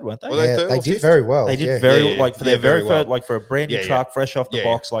were 3rd, weren't they? They did very well. They did very like for their very first, well. like for a brand new truck, fresh off the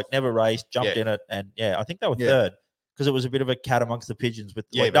box, like never raced, jumped in it, and I think they were 3rd. Because it was a bit of a cat amongst the pigeons. With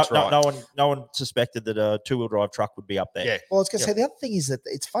no one suspected that a 2-wheel drive truck would be up there. Yeah. Well, I was going to say the other thing is that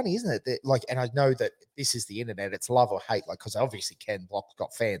it's funny, isn't it? That, like, and I know that this is the internet; it's love or hate. Like, because obviously Ken Block's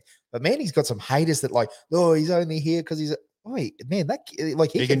got fans, but man, he's got some haters that like, oh, he's only here because he's. Wait, man, that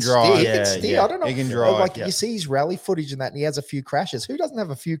like he can drive. He can steer. I don't know. He can drive. Like you see his rally footage and that, and he has a few crashes. Who doesn't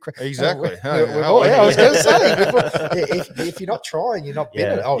have a few crashes? Exactly. I was going to say, if you're not trying, you're not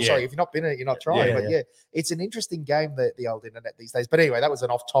binning. Sorry, if you're not binning it, you're not trying. But it's an interesting game, the old internet these days. But anyway, that was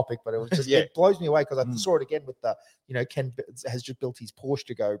an off topic, but it was just it blows me away because I saw it again with the Ken has just built his Porsche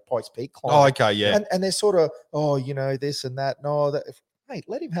to go Pikes Peak climb. Oh, okay, yeah. And they're sort of this and that. No, that. Mate,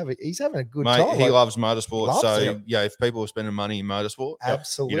 let him have it. He's having a good time. He loves motorsport. So, if people are spending money in motorsport,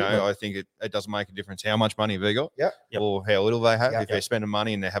 absolutely. I think it doesn't make a difference how much money they got or how little they have. If they're spending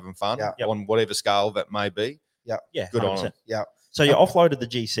money and they're having fun on whatever scale that may be, good 100%. On them. Yeah. So you offloaded the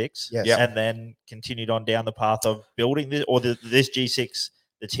G6 and then continued on down the path of building this, or this G6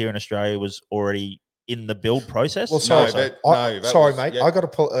 that's here in Australia was already in the build process? Well, sorry, mate. I got to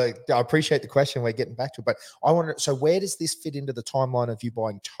pull. I appreciate the question. We're getting back to it, but I want to. So, where does this fit into the timeline of you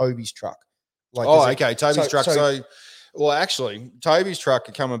buying Toby's truck? Like, Toby's truck. Well, actually, Toby's truck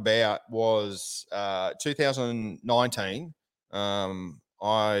had come about was 2019.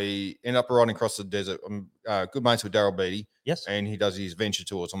 I ended up riding across the desert. I'm good mates with Daryl Beatty. Yes, and he does his venture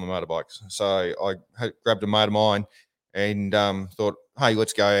tours on the motorbikes. So I grabbed a mate of mine and thought, hey,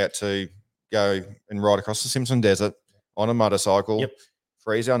 let's go and ride across the Simpson Desert on a motorcycle,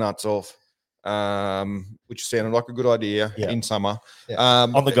 freeze our nuts off, which sounded like a good idea in summer.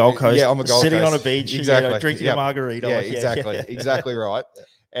 On the Gold Coast. Yeah, on the Gold Coast. Sitting on a beach, exactly. Drinking a margarita. Yeah, exactly. Exactly right.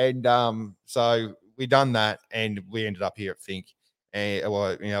 And so we done that, and we ended up here at Fink, in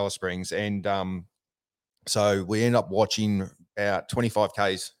Alice Springs. And so we ended up watching about 25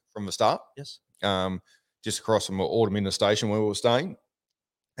 Ks from the start. Yes. Just across from Autumn Station where we were staying.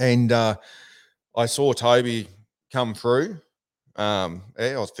 And I saw Toby come through. I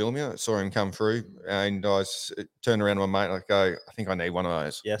was filming it. I saw him come through, and I turned around to my mate. I go, I think I need one of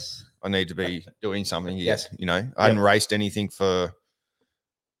those. Yes. I need to be doing something here. Yes. I hadn't raced anything for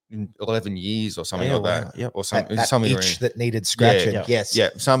 11 years or something like that. Yep. Or something. That something itch that needed scratching. Yes. Yeah.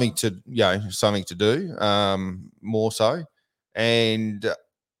 Something to do. More so. And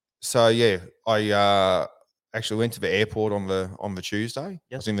so I actually went to the airport on the Tuesday.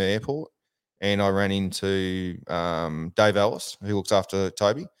 Yes. I was in the airport, and I ran into Dave Ellis, who looks after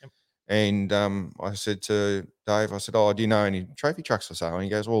Toby. Yep. And I said to Dave, I said, oh, do you know any trophy trucks for sale? And he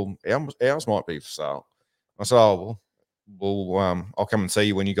goes, well, ours might be for sale. I said, oh, well, I'll come and see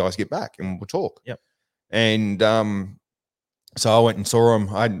you when you guys get back, and we'll talk. Yep. And so I went and saw him.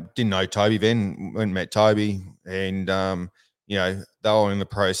 I didn't know Toby then. Went and met Toby, and they were in the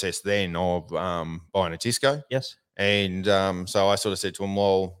process then of buying a Tisco. Yes. And so I sort of said to him,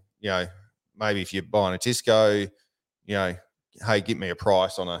 well, maybe if you're buying a Tisco, hey, get me a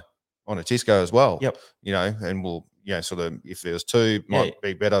price on a Tisco as well. Yep. And we'll, sort of, if there's two, might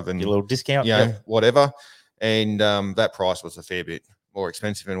be better than a little discount. Whatever. And that price was a fair bit more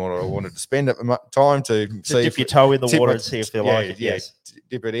expensive than what I wanted to spend at the time to see dip your toe in the water and see if they like it. Yes.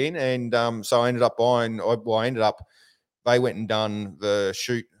 Dip it in. And so I ended up they went and done the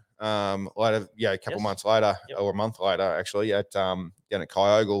shoot later, a couple months later, or a month later, actually, at down at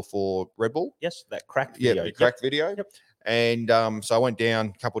Kyogle for Red Bull. Yes, that cracked video. Yeah, the cracked video. Yep. And so I went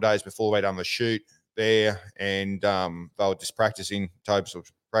down a couple of days before they done the shoot there, and they were just practicing. Tobes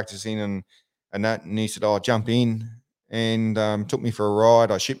was practicing and that, and he said, "Oh, jump in," and took me for a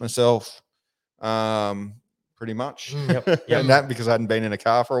ride. I shit myself. Pretty much. And that because I hadn't been in a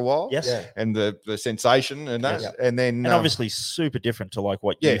car for a while. Yes. Yeah. And the sensation and that. Yes. And then obviously super different to like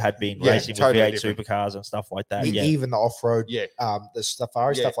what you had been racing totally with V8 supercars and stuff like that. Even the off-road, the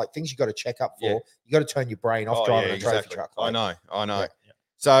safari stuff, like things you got to check up for. You got to turn your brain off driving a trophy truck. Like, I know. Yeah.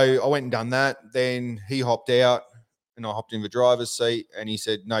 So I went and done that. Then he hopped out and I hopped in the driver's seat, and he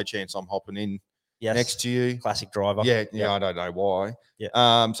said, no chance I'm hopping in next to you. Classic driver. Yeah, I don't know why.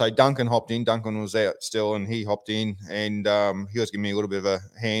 Yeah. So Duncan hopped in. Duncan was out still, and he hopped in, and he was giving me a little bit of a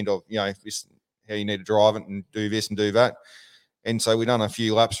hand of, this, how you need to drive it and do this and do that. And so we done a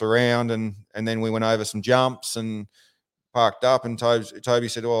few laps around, and then we went over some jumps and parked up, and Toby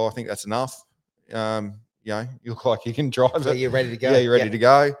said, "Well, I think that's enough. You look like you can drive it. You're ready to go. Yeah, you're ready to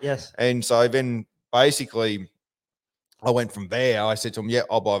go." Yes. And so then basically I went from there. I said to him, "Yeah,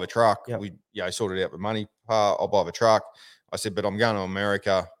 I'll buy the truck." Yep. We sorted out the money part. I'll buy the truck. I said, "But I'm going to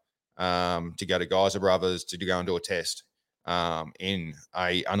America to go to Geyser Brothers to go and do a test in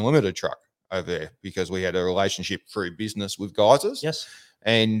a unlimited truck over there, because we had a relationship through business with Geysers." Yes.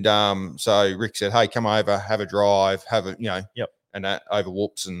 And so Rick said, "Hey, come over, have a drive, Yep. and that over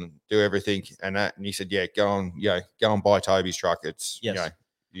whoops and do everything and that." And he said, "Yeah, go and buy Toby's truck. It's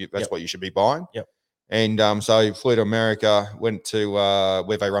that's what you should be buying." Yep. And so flew to America, went to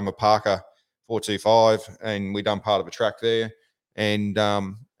where they run the Parker 425, and we done part of a track there, and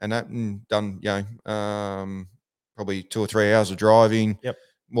done probably 2 or 3 hours of driving. Yep.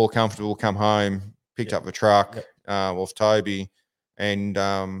 More comfortable. Come home, picked up the truck off Toby, and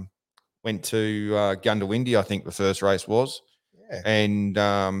went to Gundawindi, I think the first race was, and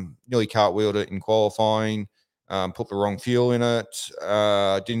nearly cartwheeled it in qualifying. Put the wrong fuel in it.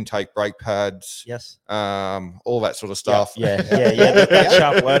 Didn't take brake pads. Yes. All that sort of stuff. Yeah. That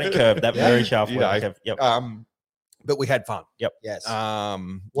sharp learning curve. That very sharp learning curve. Yep. But we had fun. Yep. Yes.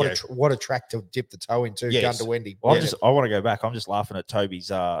 What a track to dip the toe into, Gundawindi. Well, I want to go back. I'm just laughing at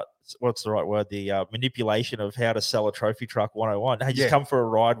Toby's what's the right word? The manipulation of how to sell a trophy truck 101. Hey, just come for a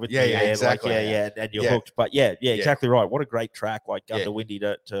ride with me. Exactly. And you're hooked. But exactly right. What a great track like Gundawindi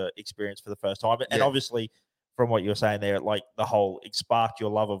to experience for the first time. And obviously, from what you were saying there, like it sparked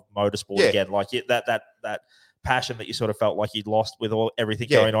your love of motorsport again. Like that passion that you sort of felt like you'd lost with everything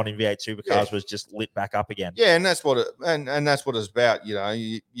going on in V8 Supercars was just lit back up again. Yeah, and that's what that's what it's about.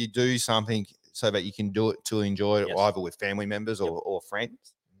 You do something so that you can do it to enjoy it, either with family members or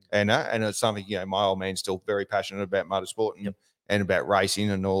friends. And it's something, my old man's still very passionate about motorsport and about racing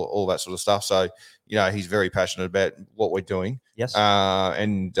and all that sort of stuff. So, he's very passionate about what we're doing. Yes.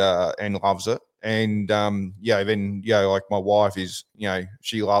 And loves it. And then like my wife is,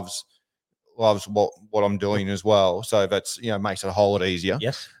 she loves what I'm doing as well. So that's makes it a whole lot easier.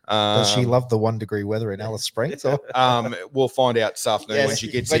 Yes. Does she love the 1 degree weather in Alice Springs? Or? We'll find out this afternoon when she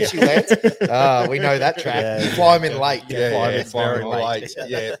gets here. When she lands. We know that track. You fly them in late. Fly them in late.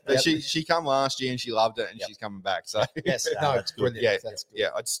 Yeah. But she come last year and she loved it, and she's coming back. So yes, that's good. Brilliant. Yeah.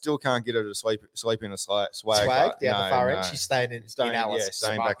 I still can't get her to sleep in a swag down the far end. She's staying in Alice. Yeah,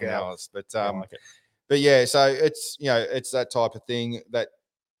 staying back in Alice. But yeah, so it's it's that type of thing that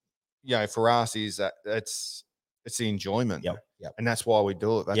for us is that it's the enjoyment. Yep. And that's why we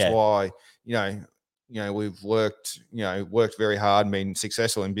do it. That's why, we've worked very hard and been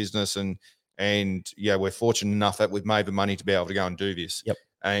successful in business, and we're fortunate enough that we've made the money to be able to go and do this. Yep.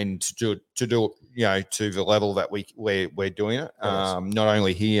 And to do it, to the level that we're doing it, not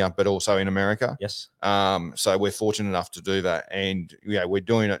only here, but also in America. Yes. So we're fortunate enough to do that. And we're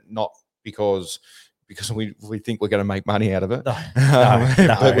doing it not because we think we're going to make money out of it. No.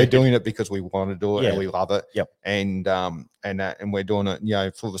 But we're doing it because we want to do it and we love it. Yep. And we're doing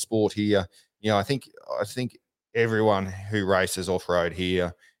it, for the sport here. I think everyone who races off road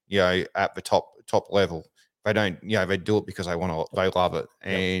here, at the top level, they don't, they do it because they love it.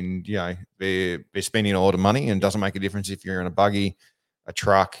 And, they're spending a lot of money, and it doesn't make a difference if you're in a buggy, a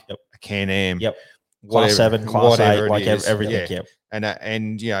truck, a Can-Am, Class 7, Class 8, like everything. Yep. And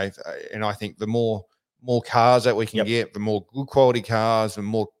I think the more cars that we can get, the more good quality cars, the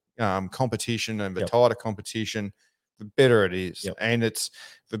more competition and the tighter competition, the better it is. And it's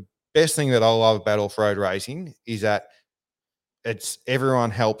the best thing that I love about off-road racing is that it's everyone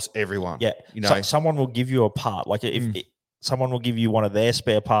helps everyone. So someone will give you a part, like if someone will give you one of their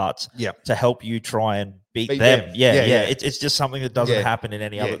spare parts to help you try and beat them. It's just something that doesn't happen in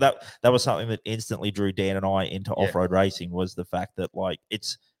any other. That was something that instantly drew Dan and I into off-road racing, was the fact that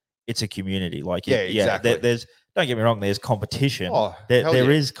it's a community. Exactly. There's, don't get me wrong, there's competition.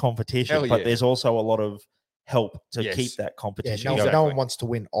 There is competition, but there's also a lot of help to keep that competition. No one wants to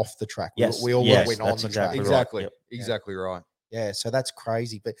win off the track. We all want to win on the track. Exactly right. Yeah, so that's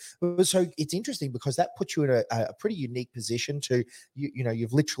crazy. But so it's interesting because that puts you in a pretty unique position to,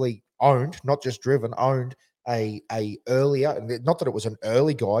 you've literally owned, not just driven, owned a earlier, not that it was an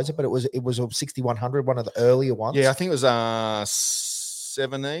early Geyser, but it was a 6100, one of the earlier ones. Yeah, I think it was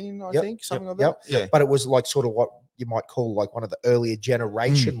 17, I think, something like that. Yeah. But it was like sort of what you might call like one of the earlier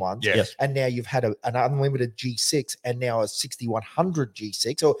generation ones. Yes. And now you've had an unlimited G6 and now a 6100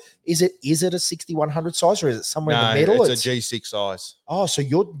 G6. Or is it a 6100 size, or is it somewhere in the middle? It's a G6 size. Oh, so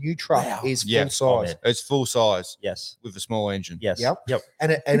your new truck is full size. It's full size. Yes. With a small engine. Yes. Yep.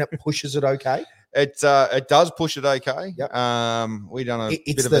 And it pushes it okay. It does push it okay. Yep. We done a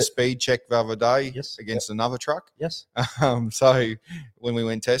bit of a speed check the other day against another truck. Yes. So when we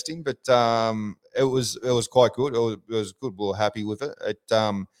went testing, but it was quite good. It was good. We were happy with it.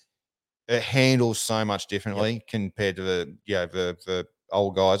 It handles so much differently compared to the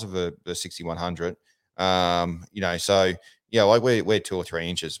old guys of the 6100. So like we're 2 or 3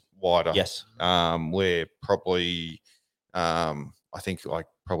 inches wider. Yes. We're probably I think like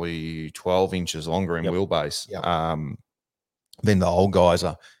probably 12 inches longer in wheelbase than the old guys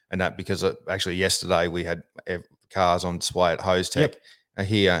are. And that because actually yesterday we had cars on display at Hose Tech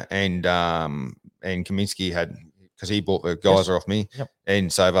here, and Kaminsky had, because he bought the geyser off me,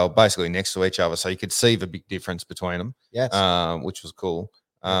 and so they were basically next to each other, so you could see the big difference between them, which was cool.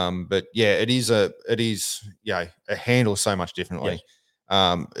 But it handles so much differently.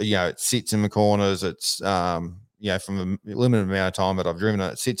 It sits in the corners. It's from the limited amount of time that I've driven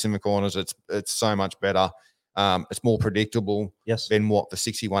it sits in the corners. It's so much better. It's more predictable than what the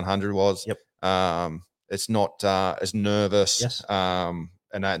 6100 was. It's not as nervous. And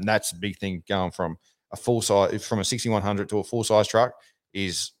that's the big thing going from a full size, from a 6100 to a full size truck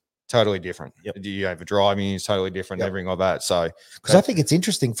is totally different. The driving is totally different, everything like that. So, because I think it's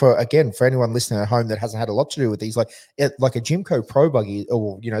interesting for anyone listening at home that hasn't had a lot to do with these, like a Jimco Pro buggy,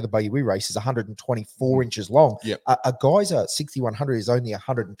 or the buggy we race is 124 inches long. A Geyser 6100 is only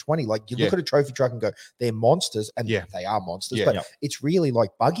 120. Like you look at a trophy truck and go, they're monsters, and they are monsters. But it's really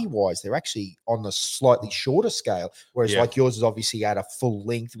like buggy wise, they're actually on the slightly shorter scale. Whereas like yours is obviously at a full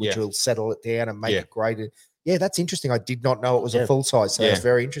length, which will settle it down and make it greater. Yeah, that's interesting. I did not know it was a full size, so it's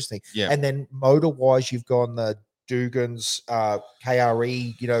very interesting. And then motor wise, you've gone the Dugan's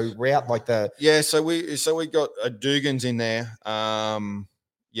KRE, route, like the So we got a Dugan's in there,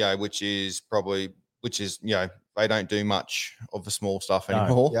 which is they don't do much of the small stuff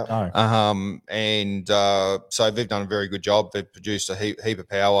anymore. So they've done a very good job. They've produced a heap of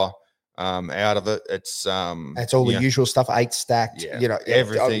power out of it. It's all the usual stuff, 8 stacked,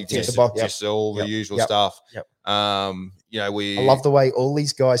 everything, just all the usual stuff. I love the way all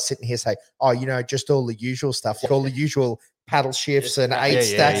these guys sitting here say, just all the usual stuff, like all the usual paddle shifts and 8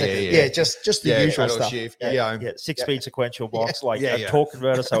 stacks. Just the usual stuff. Shift. 6-speed sequential box, a torque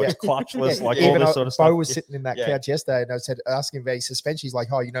converter, so it's clutchless, like even all this sort of stuff. Bo was sitting in that couch yesterday, and I said, asking about his suspension. He's like,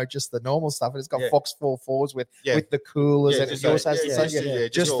 just the normal stuff, and it's got Fox 4.4s with the coolers, and yours has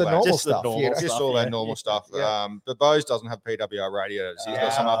just the normal stuff. Just all that normal stuff. But Bo's doesn't have PWR radiators. He's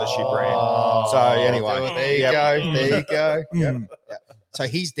got some other shit brand. So anyway, there you go. So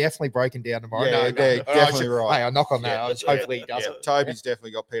he's definitely broken down tomorrow. Definitely right. Hey, I'll knock on that. Hopefully he doesn't. Toby's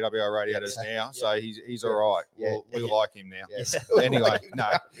definitely got PWR radiators now, so he's all right. We like him now. Anyway, no.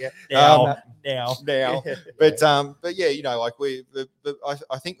 Now. But I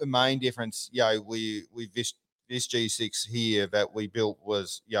think the main difference, with this G6 here that we built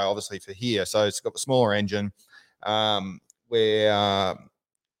was, obviously for here. So it's got the smaller engine, where a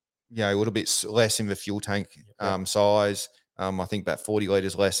little bit less in the fuel tank size. I think about 40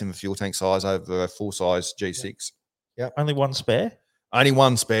 litres less in the fuel tank size over a full-size G6. Only one spare? Only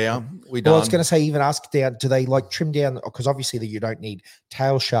one spare. I was going to say, even ask down, do they trim down? Because obviously you don't need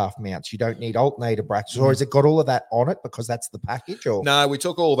tail shaft mounts. You don't need alternator brackets. Or has it got all of that on it because that's the package? Or no, we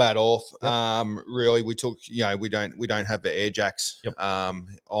took all that off. Really, we took, we don't have the air jacks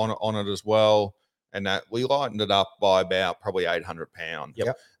on it as well. And that we lightened it up by about probably 800 pounds.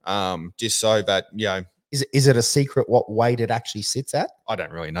 Just so that, Is it a secret what weight it actually sits at? I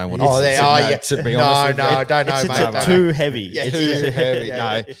don't really know what to be honest. No, I don't know, mate. Too heavy. Too heavy.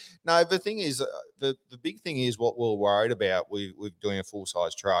 No, the thing is, the big thing is what we're worried about with doing a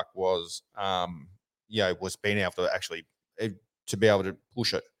full-size truck was, was being able to actually be able to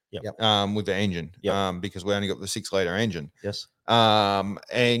push it with the engine, because we only got the 6-litre engine. Yes.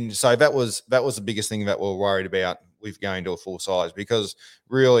 And so that was the biggest thing that we're worried about with going to a full-size, because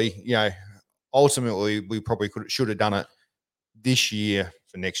really, ultimately, we probably should have done it this year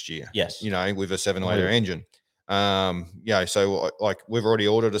for next year. Yes. With a 7-litre engine. So like we've already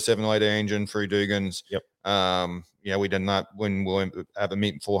ordered a 7-litre engine through Dugan's. We done that when we have a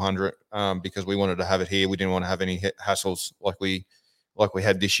meet 400 because we wanted to have it here. We didn't want to have any hassles like we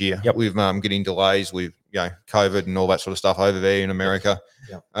had this year with getting delays with COVID and all that sort of stuff over there in America.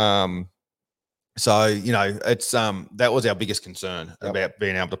 So, it's that was our biggest concern about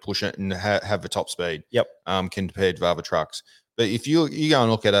being able to push it and have the top speed. Compared to other trucks. But if you go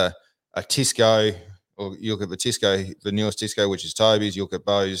and look at a Tisco, or you look at the Tisco, the newest Tisco, which is Toby's, you look at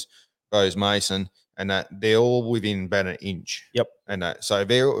Bose Mason, and that they're all within about an inch. And that, so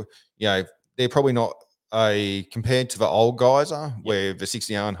they're probably not compared to the old geyser where the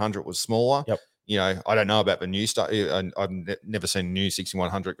 6100 was smaller. I don't know about the new stuff. I've never seen a new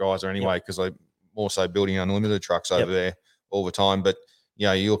 6100 geyser anyway, because I'm more so building unlimited trucks over there all the time. But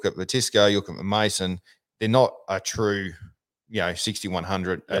you look at the Tisco, you look at the Mason, they're not a true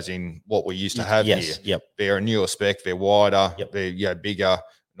 6100 as in what we used to have here. They're a newer spec, they're wider, they're bigger,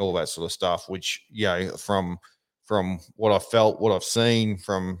 and all that sort of stuff, which from what I felt, what I've seen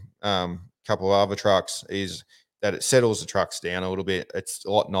from a couple of other trucks, is that it settles the trucks down a little bit. It's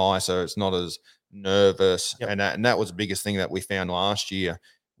a lot nicer, it's not as nervous. And that was the biggest thing that we found last year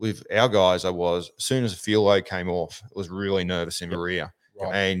with our guys. As soon as the fuel load came off, it was really nervous in the rear.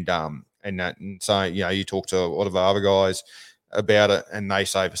 And so you talk to a lot of the other guys about it, and they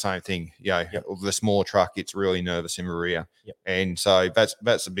say the same thing. The small truck, it's really nervous in the rear. And so that's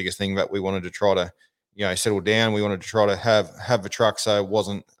the biggest thing that we wanted to try to settle down. We wanted to try to have the truck so it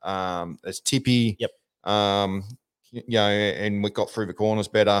wasn't as tippy. And we got through the corners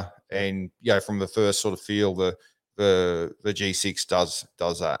better. And from the first sort of feel, the G6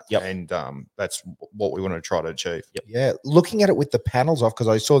 does that. And that's what we want to try to achieve. Looking at it with the panels off, because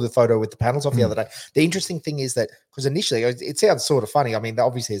I saw the photo with the panels off the other day. The interesting thing is that, because initially it sounds sort of funny. I mean,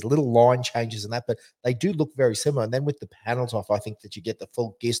 obviously there's little line changes and that, but they do look very similar. And then with the panels off, I think that you get the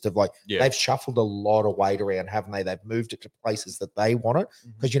full gist of they've shuffled a lot of weight around, haven't they? They've moved it to places that they want it.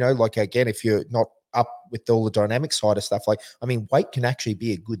 Because, again, if you're not up with all the dynamic side of stuff, weight can actually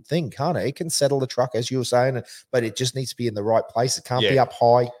be a good thing, can't it? It can settle the truck, as you were saying, but it just needs to be in the right place. It can't be up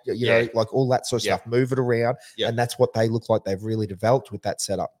high, all that sort of stuff. Move it around, and that's what they look like they've really developed with that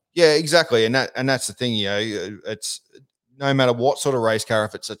setup. Yeah, exactly, and that's the thing. It's no matter what sort of race car,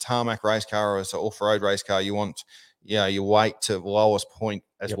 if it's a tarmac race car or it's an off-road race car, you want your weight to the lowest point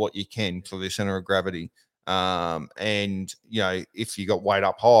as what you can for the center of gravity. And if you got weight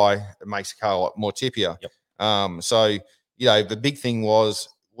up high, it makes the car a lot more tippier. So the big thing was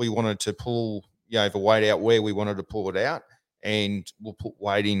we wanted to pull the weight out where we wanted to pull it out, and we'll put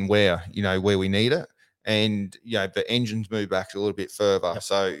weight in where we need it. And the engines move back a little bit further,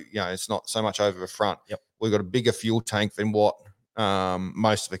 so it's not so much over the front. We've got a bigger fuel tank than what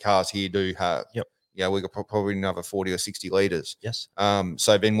most of the cars here do have. We've got probably another 40 or 60 litres.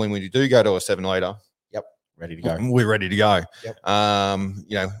 So then when we do go to a 7-litre, ready to go. We're ready to go.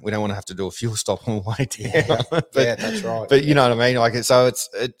 We don't want to have to do a fuel stop on the way down. But, that's right. But you know what I mean? So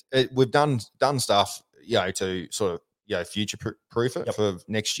we've done stuff, to sort of, future proof it for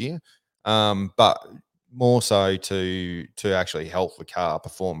next year. But more so to actually help the car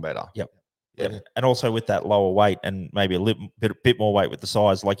perform better. And also with that lower weight and maybe a bit more weight with the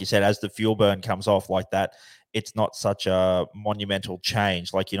size, like you said, as the fuel burn comes off like that, it's not such a monumental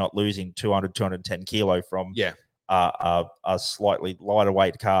change. Like you're not losing 210 kilo from a slightly lighter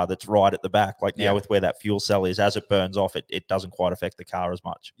weight car that's right at the back. Like now with where that fuel cell is, as it burns off, it doesn't quite affect the car as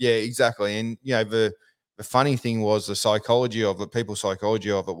much. Yeah, exactly. And, the funny thing was people's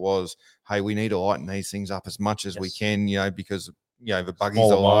psychology of it was, hey, we need to lighten these things up as much as we can, because, the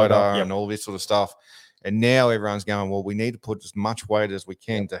buggies are lighter and all this sort of stuff. And now everyone's going, well, we need to put as much weight as we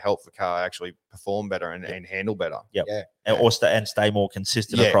can to help the car actually perform better and handle better. Or stay more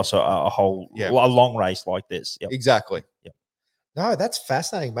consistent across a whole a long race like this. Exactly. No, that's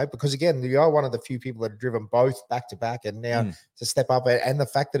fascinating, mate, because again, you are one of the few people that have driven both back to back, and now to step up, and the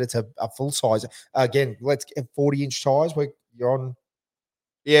fact that it's a full size. Again, let's get 40-inch tires where you're on.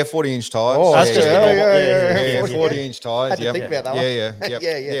 40-inch tires. Oh, that's just 40-inch tires. Had to think about that one.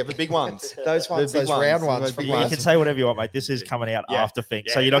 Yeah, the big ones. Those ones, those round ones. You can say whatever you want, mate. This is coming out after Fink,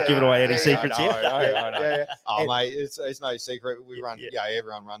 so you're not giving away any secrets here. Oh, mate, it's no secret. We run.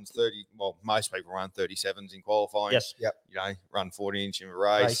 Everyone runs 30. Well, most people run 37s in qualifying. Run 40-inch in a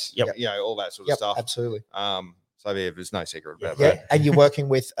race. All that sort of stuff. Absolutely. So there's no secret about that. And you're working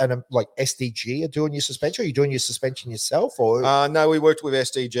with like SDG are doing your suspension? Are you doing your suspension yourself, or? No, we worked with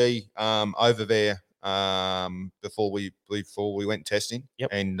SDG over there before we went testing.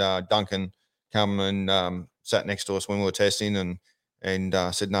 And Duncan come and sat next to us when we were testing and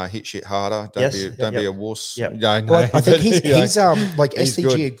said, no, hit shit harder. Don't be a wuss. Well, I think he's like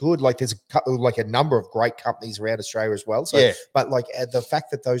SDG are good. Like there's a number of great companies around Australia as well. So, but like the fact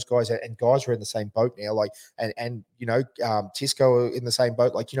that those guys are in the same boat now, like, and Tisco are in the same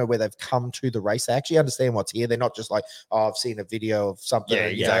boat, like, where they've come to the race. They actually understand what's here. They're not just like, oh, I've seen a video of something. Yeah,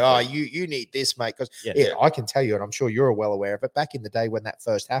 and you exactly. go, oh, you need this, mate. Because I can tell you, and I'm sure you're well aware of it, back in the day when that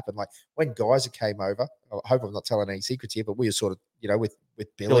first happened, like when Geyser came over, I hope I'm not telling any secrets here, but we were sort of,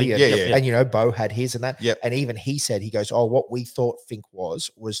 with Billy and Bo had his and that. Yep. And even he said, he goes, oh, what we thought Fink was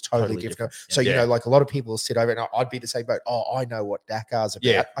totally different. So, like a lot of people sit over and I'd be the same boat. Oh, I know what Dakar's about.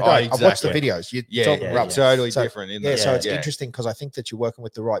 Yeah. I've watched the videos. You're talking rubbish. Totally different. So it's interesting because I think that you're working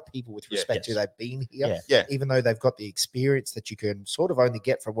with the right people with respect to they've been here. Yeah. Even though they've got the experience that you can sort of only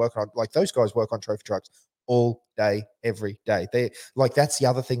get from working on, like those guys work on trophy trucks all day, every day. They like, that's the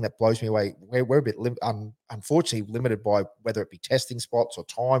other thing that blows me away. We're a bit unfortunately limited by whether it be testing spots or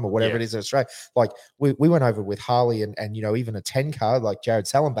time or whatever it is in Australia. Like we went over with Harley and even a 10 car, like Jared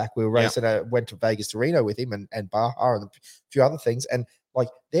Sallenbach, we were racing, went to Vegas to Reno with him and Baja and a few other things. And like,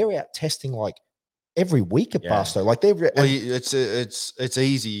 they're out testing like every week at Barstow. Like it's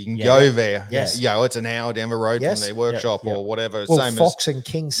easy. You can go there. Yes. It's an hour down the road from their workshop or whatever. Well, Same Fox and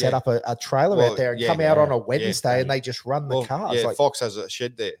King set up a trailer out there and come out on a Wednesday and they just run the cars. Yeah, like, Fox has a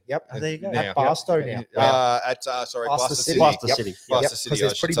shed there. Yep. And there you go. At Barstow now. Plaster City. Because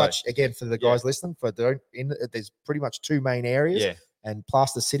there's pretty much, again, for the guys listening, there's pretty much two main areas. Yeah. And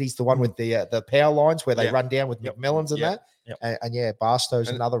Plaster City's the one with the power lines where they run down with McMillans and that. And Barstow's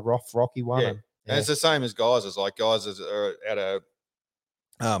another rocky one. And it's the same as guys. It's like guys are out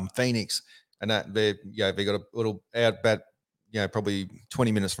of Phoenix, and that they got a little out about probably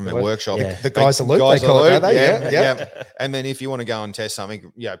 20 minutes from their workshop. Yeah. The guys are loop, they call it, don't they? Yeah. And then if you want to go and test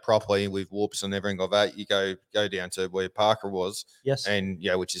something, properly with whoops and everything like that, you go down to where Parker was, and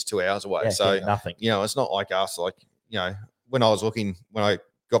which is 2 hours away. So nothing. It's not like us. Like when I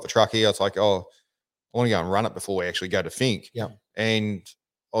got the truck here, it's like, oh, I want to go and run it before we actually go to Fink. Yeah, and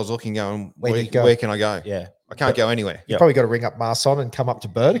I was looking, going, where can I go? Yeah. I can't go anywhere. You probably got to ring up Marson and come up to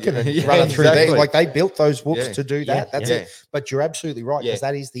Burdekin and run it through there. Like they built those whoops to do that. That's it. But you're absolutely right, because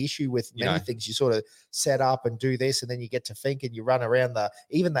that is the issue with many things. You sort of set up and do this, and then you get to Fink and you run around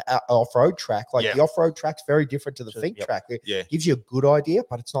even the off-road track. Like the off-road track's very different to the Fink track. It gives you a good idea,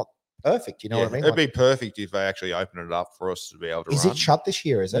 but it's not perfect. You know what I mean? It'd be perfect if they actually open it up for us to be able to run. Is it shut this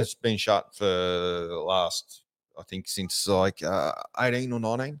year, is it? It's been shut for the last, I think, since like 18 or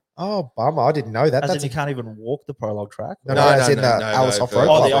 19. Oh, bummer. I didn't know that. That's you can't even walk the prologue track? No, in the Alice Off-Road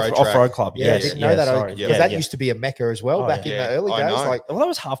Club. Oh, the Off-Road Club. Yeah, I didn't know that. Because that used to be a mecca as well back in the early days. Like, well, that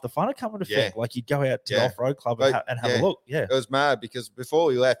was half the fun of coming to Fink. Like, you'd go out to the Off-Road Club and have a look. Yeah. It was mad because before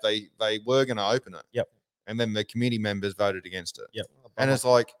we left, they were going to open it. Yep. And then the committee members voted against it. Yep. And it's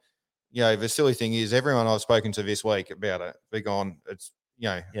like, the silly thing is everyone I've spoken to this week about it, they're gone, it's,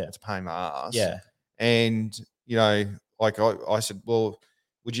 it's a pain in the ass. Yeah. And, like I said, well,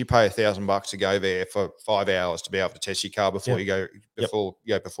 would you pay $1,000 to go there for 5 hours to be able to test your car before you go before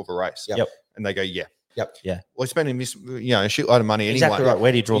the race? Yep. And they go, yeah. Yep. Yeah. Well, spending this, a shitload of money anyway. Exactly right.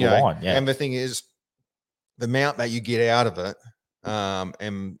 Where do you draw the line? Yeah. And the thing is, the amount that you get out of it,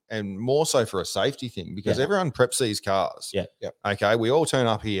 and more so for a safety thing, because everyone preps these cars. Yeah. Yep. Okay. We all turn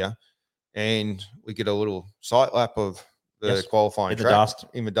up here and we get a little sight lap of the qualifying track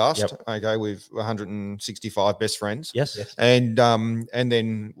in the dust. Yep. Okay, with 165 best friends. Yes. And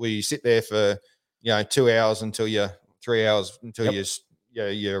then we sit there for 2 hours until 3 hours until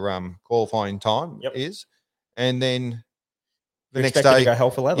your qualifying time is, and then the next day to go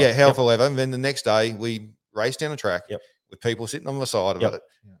hell for leather. Yeah, hell for leather. And then the next day we race down the track with people sitting on the side of it,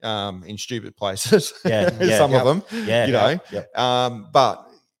 in stupid places. Some of them. But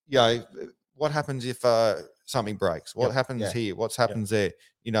what happens if something breaks? What happens here? What happens there?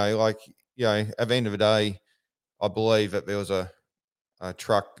 At the end of the day, I believe that there was a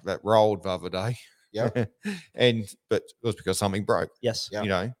truck that rolled the other day. Yeah. But it was because something broke. Yes.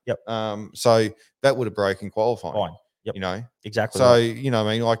 So that would have broken qualifying. Fine. Yep. Exactly.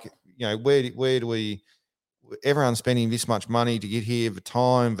 So, where do we, everyone's spending this much money to get here, the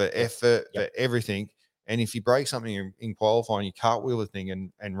time, the effort, the everything. And if you break something in qualifying, you cartwheel the thing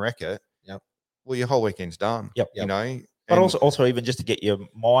and wreck it. Well, your whole weekend's done. But also even just to get your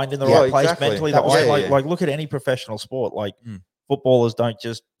mind in the right place mentally. Like look at any professional sport. Like footballers don't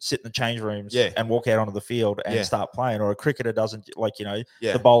just sit in the change rooms and walk out onto the field and start playing. Or a cricketer doesn't,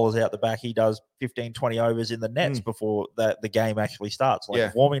 the bowler's out the back. He does 15, 20 overs in the nets before the game actually starts.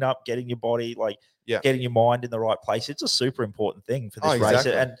 Like warming up, getting your body, getting your mind in the right place. It's a super important thing for this race.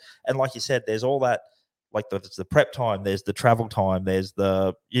 And like you said, there's all that. Like there's the prep time, there's the travel time, there's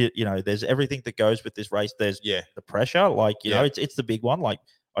the there's everything that goes with this race. There's the pressure, it's the big one. Like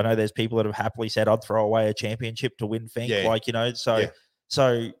I know there's people that have happily said I'd throw away a championship to win Fink. So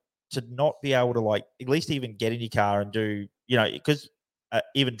to not be able to like at least even get in your car and do, because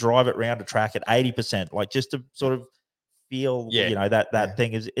even drive it round a track at 80%, like just to sort of feel, that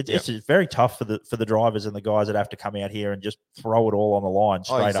thing is it's very tough for the drivers and the guys that have to come out here and just throw it all on the line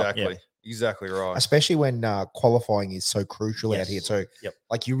straight up. Yeah. Exactly right. Especially when qualifying is so crucial out here too. Yep.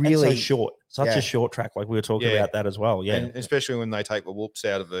 Like you really and so short, such a short track. Like we were talking about that as well. Yeah. And especially when they take the whoops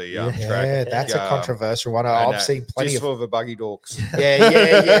out of the track. Yeah, that's a controversial one. I've seen plenty of the buggy dorks.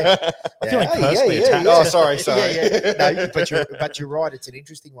 I'm feeling personally attacked. Oh, sorry. No, but you're right. It's an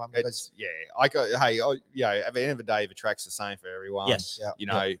interesting one because at the end of the day, the track's the same for everyone. Yes.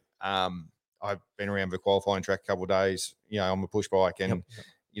 I've been around the qualifying track a couple of days, on the push bike, and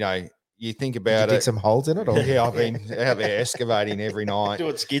you think about dig some holes in it? Or? Yeah, I've been out there excavating every night.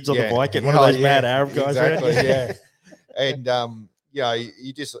 Doing skids on the bike and one of those mad Arab guys. Exactly, And,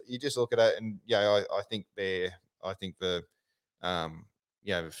 you just look at it and, I think the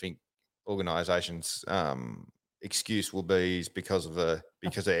organisation's excuse will be is because of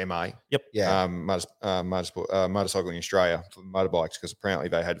MA. Yep. Yeah. Motorcycle in Australia for motorbikes, because apparently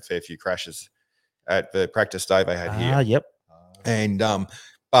they had a fair few crashes at the practice day they had here. Yep. And,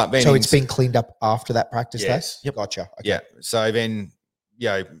 but then so it's been cleaned up after that practice day? Yep. Gotcha. Okay. Yeah. So then,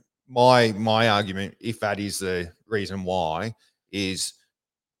 my argument, if that is the reason why, is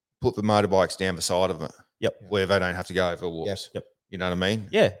put the motorbikes down the side of it. Yep. Where they don't have to go over whoops. Yes. Yep. You know what I mean?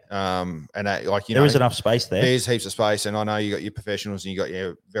 Yeah. And that, there is enough space there. There's heaps of space, and I know you got your professionals and you got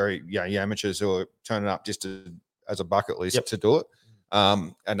your your amateurs who are turning up just as a bucket list to do it.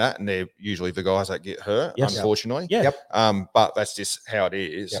 And they're usually the guys that get hurt, unfortunately. Yeah. But that's just how it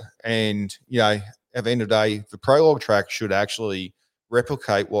is. Yep. And at the end of the day, the prologue track should actually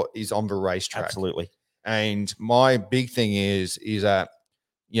replicate what is on the racetrack. Absolutely. And my big thing is that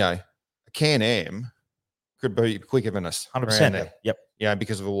a Can-Am could be quicker than us. 100%. Yep. Yeah,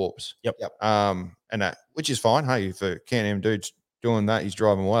 because of the warps. Yep. And that, which is fine. Hey, if a Can-Am dude's doing that, he's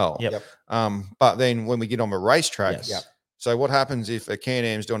driving well. Yep. But then when we get on the racetrack, yes. So what happens if a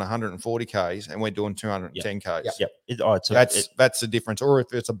Can-Am's doing 140 Ks and we're doing 210 Ks? Yep. That's the difference. Or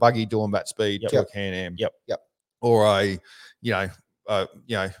if it's a buggy doing that speed to a Can-Am. Yep. Or a,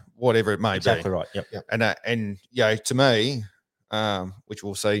 whatever it may be. Exactly right. Yep. And to me, which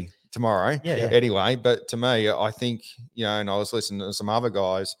we'll see tomorrow. Anyway, but to me, I think, and I was listening to some other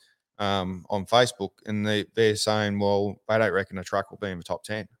guys on Facebook, and they're saying, well, they don't reckon a truck will be in the top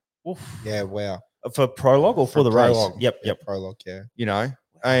 10. Oof. Yeah. Wow. For prologue or for the prologue. race? Yep. Prologue, yeah.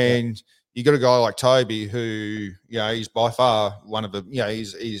 And you got a guy like Toby who, he's by far one of the,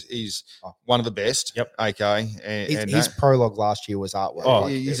 he's one of the best. Yep. Okay. And his prologue last year was artwork. Oh,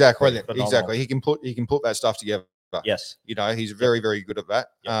 exactly. Phenomenal. Exactly. He can put that stuff together. Yes. He's very, very good at that.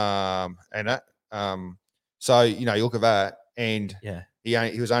 Yep. So, you look at that, and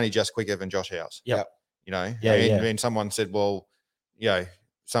he was only just quicker than Josh House. Yep. And someone said, well,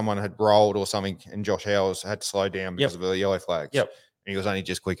 someone had rolled or something, and Josh Howes had to slow down because of the yellow flags. Yep. And he was only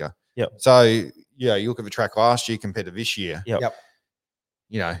just quicker. Yep. So, you look at the track last year compared to this year. Yep.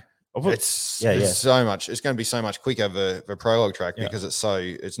 It's so much. It's going to be so much quicker the prologue track because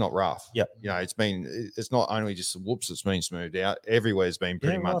it's not rough. Yep. It's not only just whoops that's been smoothed out. Everywhere's been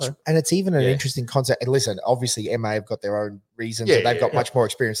pretty much. And it's even an interesting concept. And listen, obviously MA have got their own reasons and they've got much more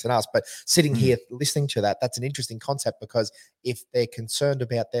experience than us. But sitting here listening to that's an interesting concept, because if they're concerned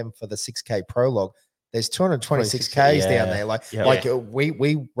about them for the 6K prologue, there's 226 Ks down there.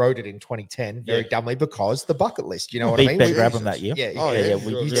 We wrote it in 2010 very dumbly because the bucket list. You know what I mean? Ben Grabham that year.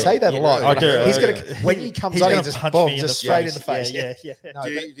 You say that a lot. I do. He's gonna when he comes on, he just boom, just straight in the face. Yeah. No,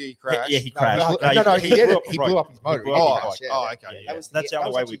 did he crash? Yeah, he crashed. No, he did it. He blew up his motor. Okay. That's the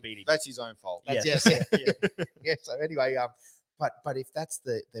only way we beat him. That's his own fault. Yeah. So anyway, but if that's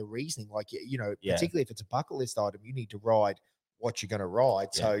the reasoning, particularly if it's a bucket list item, you need to ride what you're going to ride.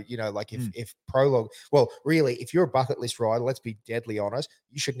 So, if prologue, well, really, if you're a bucket list rider, let's be deadly honest,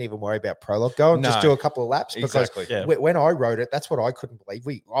 you shouldn't even worry about prologue. Go and just do a couple of laps. Because when I rode it, that's what I couldn't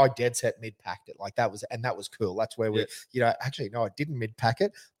believe. I dead set mid-packed it. That was cool. That's where we, actually, no, I didn't mid-pack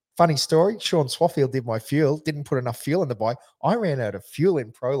it. Funny story, Sean Swaffield did my fuel, didn't put enough fuel in the bike. I ran out of fuel in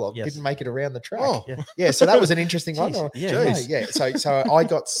prologue, didn't make it around the track. So that was an interesting one. So I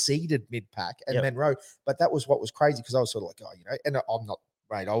got seeded mid-pack and then rode. But that was what was crazy, because I was sort of like, and I'm not,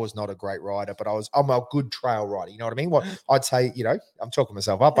 mate, I was not a great rider, but I'm a good trail rider. You know what I mean? What I'd say, I'm talking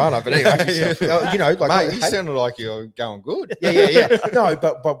myself up, aren't I? But anyway, mate, you sounded like you're going good. No,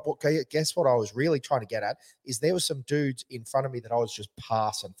 but guess what I was really trying to get at is there was some dudes in front of me that I was just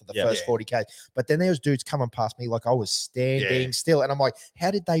passing for the first 40K. But then there was dudes coming past me like I was standing still. And I'm like,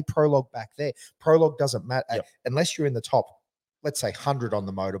 how did they prologue back there? Prologue doesn't matter unless you're in the top let's say 100 on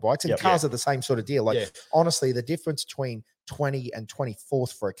the motorbikes, and cars are the same sort of deal. Like honestly, the difference between 20 and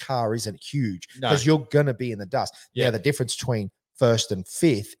 24th for a car isn't huge because you're going to be in the dust. Yeah. The difference between first and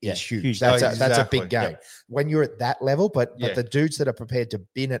fifth is huge. That's a big game when you're at that level. But the dudes that are prepared to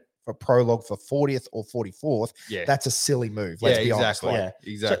bin it for prologue for 40th or 44th, that's a silly move. Let's be honest.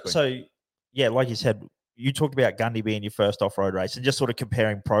 Exactly. So like you said, you talked about Gundy being your first off-road race and just sort of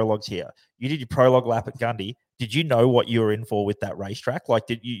comparing prologues here. You did your prologue lap at Gundy. Did you know what you were in for with that racetrack? Like,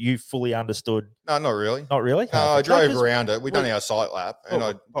 did you fully understood? No, not really. Not really? No, I drove around it. We done our site lap, and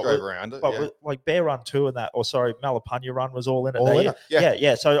I drove around it. But like Bear Run 2 and that, or sorry, Malapanya Run was all in it.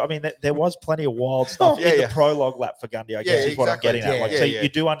 Yeah. So, I mean, there was plenty of wild stuff in the prologue lap for Gundy, I guess, is what I'm getting at. Like, so you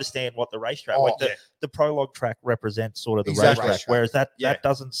do understand what the racetrack, the prologue track represents sort of the racetrack, whereas that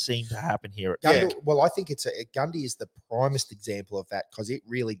doesn't seem to happen here. Gundy, well, I think Gundy is the primest example of that because it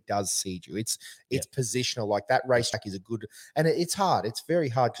really does seed you. It's positional. Like that racetrack is a good, and it's hard. It's very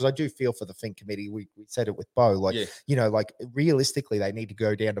hard because I do feel for the Fink committee. We said it with Bo, like, you know, like realistically, they need to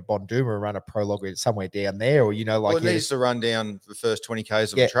go down to Bonduma and run a prologue somewhere down there, or, you know, like it needs to run down the first 20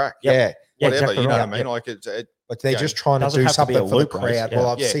 Ks of the track. Whatever, exactly, you know what I mean? Like but they're just trying to do something for the crowd. Well,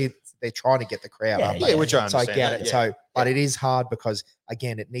 I've seen they're trying to get the crowd up. Which I understand. So I get it. So, but it is hard because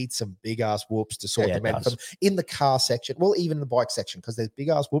again, it needs some big ass whoops to sort them out in the car section. Well, even the bike section, because there's big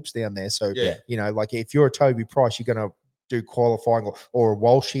ass whoops down there. So you know, like if you're a Toby Price, you're gonna do qualifying or a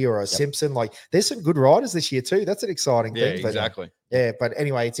Walshy or a Simpson. Like there's some good riders this year too. That's an exciting thing. Exactly. But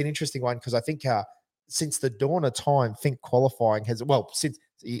anyway, it's an interesting one because I think since the dawn of time, Fink qualifying has since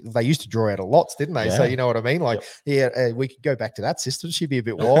they used to draw out of lots, didn't they? So you know what I mean? Like, we could go back to that system. She'd be a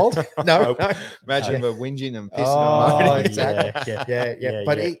bit wild. No. Imagine we're whinging and pissing on. Oh, exactly.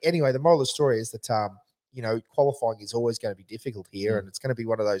 But anyway, the moral of the story is that, you know, qualifying is always going to be difficult here. And it's going to be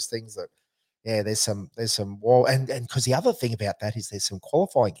one of those things that, there's some wall. And because the other thing about that is there's some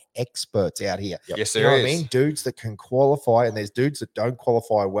qualifying experts out here. Yes, there is. You know what I mean? Dudes that can qualify, and there's dudes that don't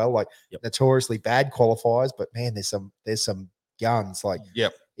qualify well, like notoriously bad qualifiers. But man, there's some guns, like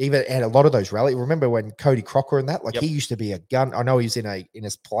even and a lot of those rally. Remember when Cody Crocker and that, like he used to be a gun. I know he was in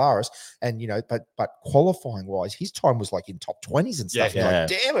his Polaris, and you know, but qualifying wise, his time was like in top 20s and stuff. Like,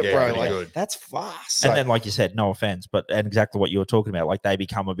 damn it, bro, like good. That's fast. And then, like you said, no offense, but and exactly what you were talking about, like they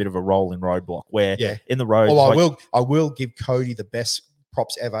become a bit of a rolling roadblock where in the road. Well, I will give Cody the best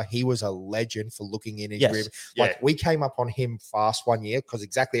props ever. He was a legend for looking in his rear. Like we came up on him fast one year because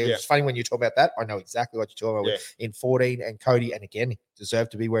it's funny when you talk about that. I know exactly what you're talking about in 14, and Cody, and again, he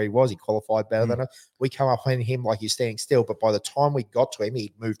deserved to be where he was. He qualified better than us. We come up on him like he's standing still, but by the time we got to him,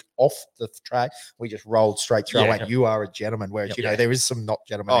 he'd moved off the track. We just rolled straight through. Like, you are a gentleman. Whereas you know there is some not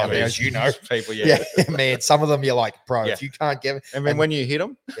gentlemen out there, as you know. People, man. Some of them you're like, bro, if you can't give it, and then when you hit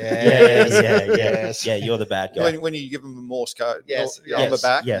them, you're the bad guy. When you give them more scope, on the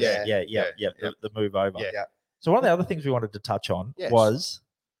back, the move over. So one of the other things we wanted to touch on was,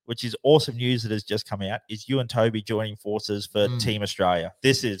 which is awesome news that has just come out, is you and Toby joining forces for Team Australia.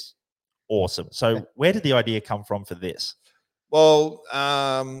 This is awesome. So where did the idea come from for this? Well,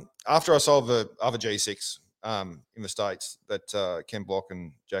 after I sold the other G6 in the States that Ken Block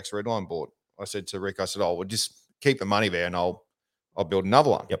and Jack's Redline bought, I said to Rick, we'll just keep the money there and I'll build another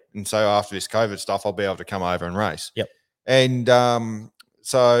one. And so after this COVID stuff, I'll be able to come over and race. And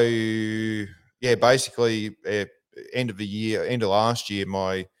basically end of last year,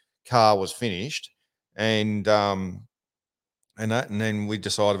 my car was finished, and then we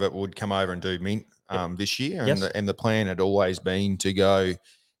decided that we'd come over and do Mint this year, and the plan had always been to go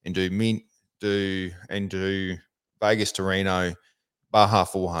and do Mint, do Vegas to Reno, Baja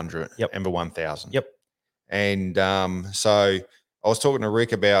 400, and the 1000. And so I was talking to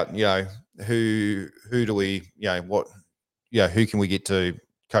Rick about, you know, who do we, you know, who can we get to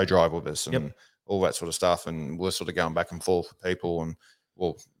co-drive with us and all that sort of stuff. And we're sort of going back and forth with people and,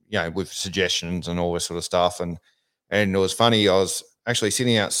 well, you know, with suggestions and all this sort of stuff. And it was funny. I was actually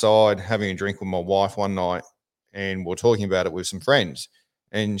sitting outside having a drink with my wife one night, and we're talking about it with some friends.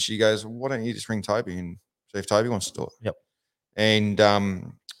 And she goes, "Why don't you just ring Toby and see if Toby wants to do it?" And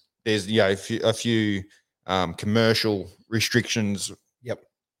there's, you know, a few commercial restrictions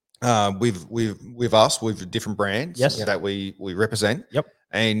with us, with different brands that we represent.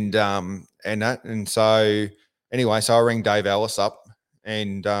 And so anyway, so I rang Dave Ellis up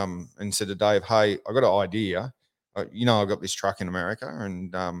and said to Dave, "Hey, I got an idea. You know, I got this truck in America."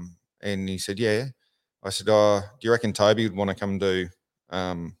 And he said, "Yeah." I said, "Do you reckon Toby would want to come do,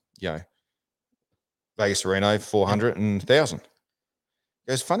 you know, Vegas to Reno 400 and 1000?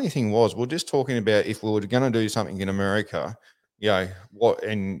 Because funny thing was, we're just talking about if we were going to do something in America, you know,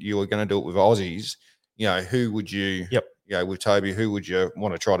 and you were going to do it with Aussies, you know, who would you, you with Toby, who would you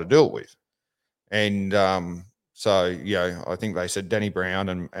want to try to do it with? And so, I think they said Danny Brown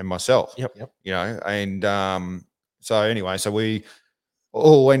and myself. Yep. And so anyway, so we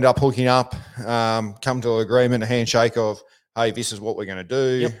all end up hooking up, come to an agreement, a handshake of, hey, this is what we're going to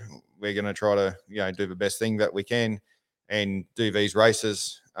do. Yep. We're going to try to, do the best thing that we can and do these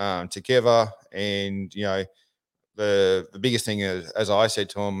races together. And, the biggest thing is, as I said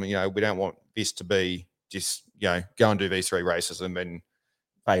to him, we don't want this to be just, go and do these 3 races and then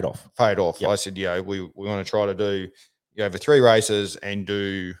fade off. Yep. I said, we want to try to do, the 3 races and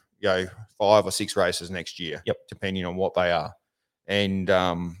do, 5 or 6 races next year. Yep. Depending on what they are. And,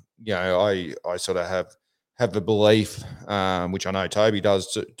 I sort of have the belief, which I know Toby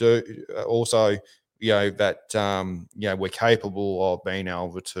does do also, that, we're capable of being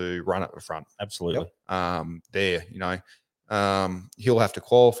able to run at the front. Absolutely. He'll have to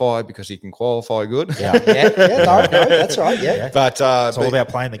qualify because he can qualify good. No, that's right. Yeah. But it's all about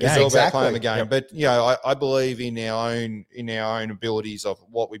playing the game. It's all about playing the game. Yep. But I believe in our own abilities of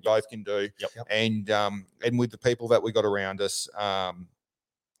what we both can do. Yep. And with the people that we got around us, we're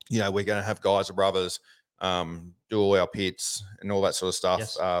going to have guys or brothers do all our pits and all that sort of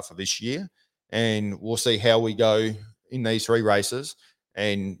stuff for this year. And we'll see how we go in these 3 races.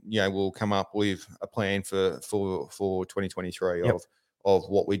 And, we'll come up with a plan for 2023 of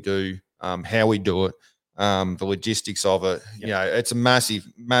what we do, how we do it, the logistics of it. Yep. It's a massive,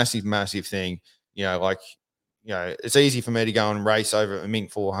 massive, massive thing. It's easy for me to go and race over a Mint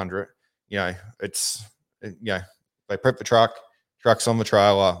 400. They prep the truck's on the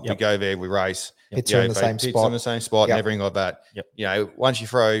trailer. Yep. We go there, we race. Pits are in the same pits spot. on the same spot and everything like that. Yep. Once you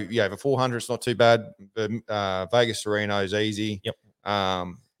throw, the 400, it's not too bad. The Vegas to Reno is easy. Yep.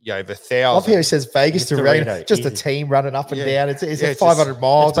 The 1,000. Up here it says Vegas to Reno, just easy. a team running up and down. It's 500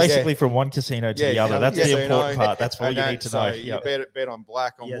 miles. It's basically from one casino to the other. That's the important part. That's all you need to know. You bet on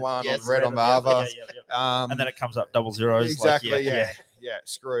black on one, on yes, red on the other. And then it comes up double zeros. Exactly.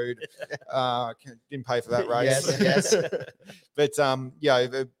 Screwed. Didn't pay for that race. Yes. But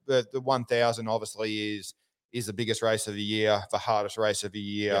the 1,000 obviously is the biggest race of the year, the hardest race of the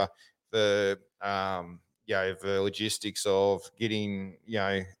year. The the logistics of getting,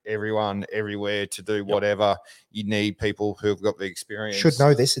 everyone everywhere to do whatever. You need people who've got the experience. Should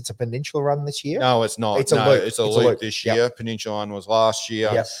know this. It's a Peninsula run this year. No, it's not. It's a loop. It's a loop this year. Peninsula one was last year.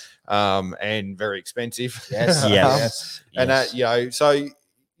 Yes. And very expensive. Yes. Yes. And that, so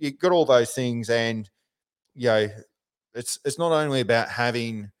you got all those things, and it's not only about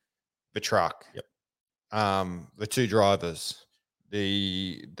having the truck, the 2 drivers,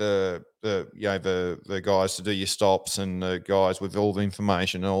 the guys to do your stops, and the guys with all the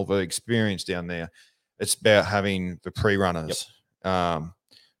information and all the experience down there. It's about having the pre-runners.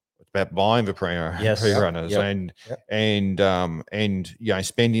 It's about buying the pre-runners and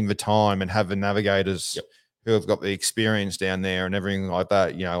spending the time and have the navigators who have got the experience down there and everything like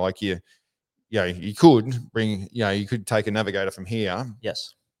that. You could bring, you could take a navigator from here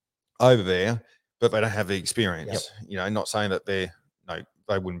over there, but they don't have the experience. Not saying that they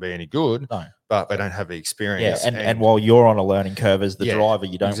wouldn't be any good, but they don't have the experience. And while you're on a learning curve as the driver,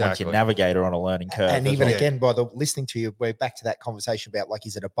 you don't want your navigator on a learning curve. And even again, by listening to you, we're back to that conversation about, like,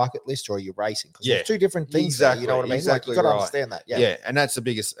 is it a bucket list or are you racing? Because there's 2 different things. Exactly. You know what I mean? Exactly. You've got to understand that. Yeah. And that's the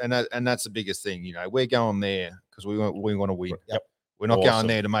biggest, and that's the biggest thing. We're going there because we want to win. We're not going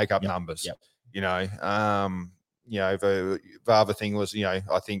there to make up numbers. The other thing was, I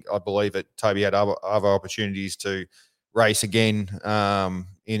believe that Toby had other opportunities to race again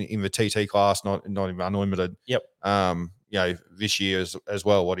in the TT class, not in unlimited. This year as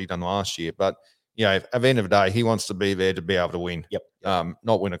well, what he done last year. But at the end of the day, he wants to be there to be able to win.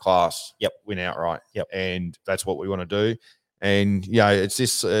 Not win a class. Win outright. And that's what we want to do. And it's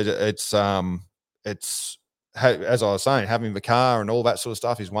this. It's as I was saying, having the car and all that sort of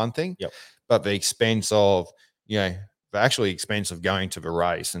stuff is one thing. But the expense of the actually expense of going to the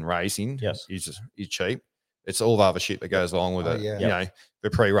race and racing is cheap. It's all the other shit that goes along with it. The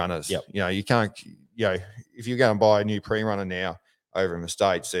pre-runners. You can't. If you go and buy a new pre-runner now over in the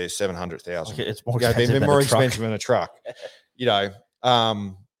States, they're $700,000. It's more expensive. They're more expensive than a truck.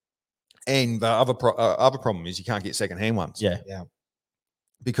 And the other problem is you can't get secondhand ones.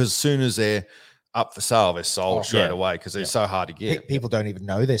 Because as soon as they're up for sale, they're sold straight away because they're so hard to get. People don't even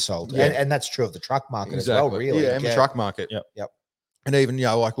know they're sold. And that's true of the truck market as well, really. And the truck market. And even,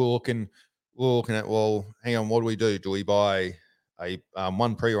 like we're looking at, well, hang on, what do? Do we buy a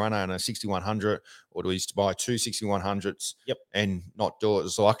one pre-runner and a 6100, or do we buy 2 6100s and not do it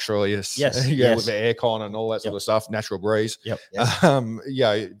as luxurious? With the aircon and all that sort of stuff, natural breeze.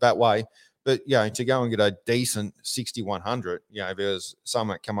 That way. But to go and get a decent 6100, there was some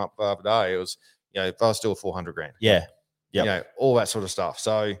that come up the other day. It was, if I was still $400,000. Yeah. Yeah. All that sort of stuff.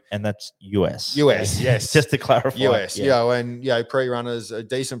 So, and that's US. Yes. Just to clarify. US. And pre-runners, a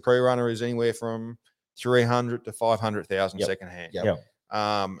decent pre-runner is anywhere from 300 to 500,000 secondhand.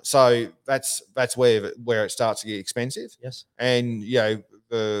 So that's where it starts to get expensive. Yes. And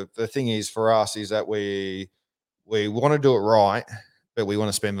the thing is for us is that we want to do it right, but we want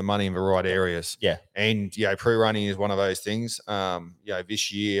to spend the money in the right areas. Yeah. And pre-running is one of those things.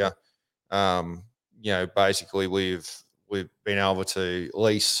 This year, basically we've been able to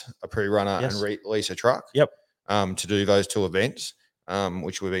lease a pre-runner and lease a truck. To do those two events,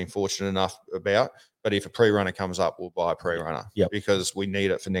 which we've been fortunate enough about. But if a pre-runner comes up, we'll buy a pre-runner because we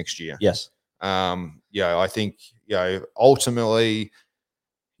need it for next year. Yes. I think, ultimately,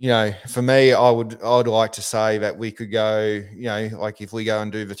 for me, I would like to say that we could go, like if we go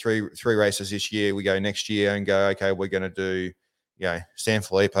and do the three races this year, we go next year and go, okay, we're going to do, San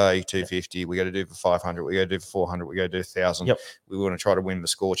Felipe 250. We got to do the 500. We got to do the 400. We got to do 1,000. We want to try to win the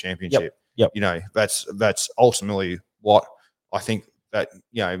score championship. That's ultimately what I think that,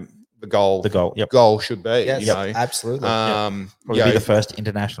 the goal should be. Yes, absolutely. Probably be the first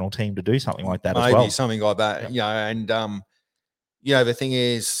international team to do something like that as well. Maybe something like that. And the thing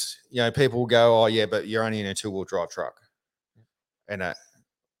is, people will go, oh yeah, but you're only in a 2-wheel drive truck, and I've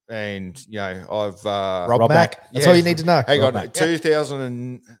Rob Mack. That's all you need to know. Hang on,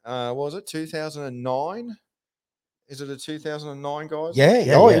 2000 what was it? 2009. Is it a 2009 guys?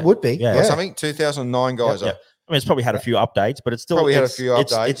 It would be. Or something. 2009 guys. I mean, it's probably had a few updates, but it's still probably had a few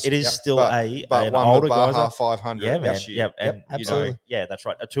updates. It is still an older guy. 500. Yeah, man. Absolutely. That's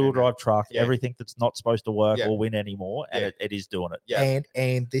right. A 2-wheel drive truck. Everything that's not supposed to work will win anymore, and it is doing it. Yeah.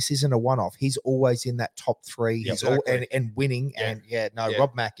 And this isn't a one-off. He's always in that top 3. He's and winning. Yeah. And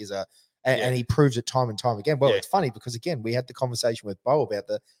Rob Mack is and he proves it time and time again. Well, it's funny because again, we had the conversation with Bo about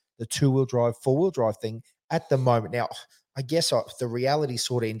the 2-wheel drive, 4-wheel drive thing at the moment. Now, I guess the reality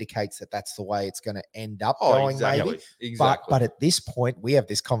sort of indicates that that's the way it's going to end up going, maybe. Exactly. But at this point, we have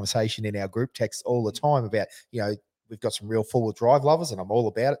this conversation in our group text all the time about, we've got some real 4-wheel drive lovers, and I'm all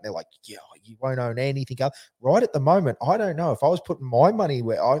about it. And they're like, you won't own anything else. Right at the moment, I don't know. If I was putting my money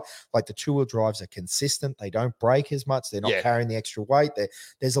where the 2-wheel drives are consistent, they don't break as much, they're not carrying the extra weight.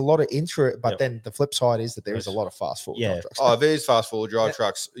 There's a lot of but then the flip side is that there is a lot of fast 4-wheel drive trucks. Oh, there's fast 4-wheel drive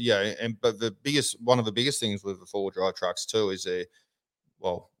trucks. But one of the biggest things with the 4-wheel drive trucks too is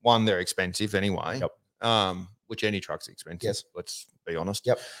one, they're expensive anyway. Which any truck's expensive. Yes. Let's be honest.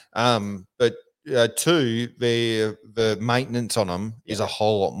 But 2, the maintenance on them is a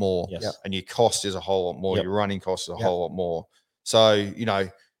whole lot more, and your cost is a whole lot more. Your running cost is a whole lot more. So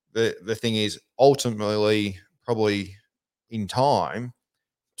the thing is ultimately probably in time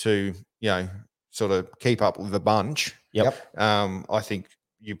to sort of keep up with the bunch. I think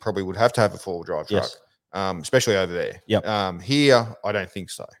you probably would have to have a 4-wheel drive truck, especially over there. Here, I don't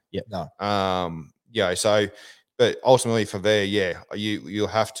think so. No. So. But ultimately for there, you'll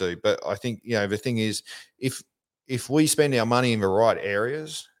have to. But I think, the thing is, if we spend our money in the right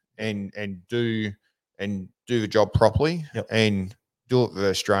areas and do the job properly and do it the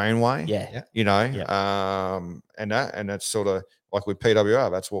Australian way, and that's sort of like with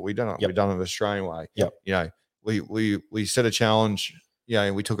PWR, that's what we've done. We've done it the Australian way. We set a challenge.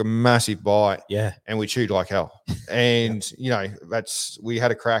 We took a massive bite. And we chewed like hell. And we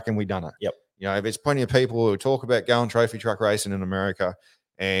had a crack and we done it. There's plenty of people who talk about going trophy truck racing in America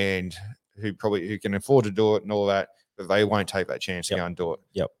and who can afford to do it and all that, but they won't take that chance to go and do it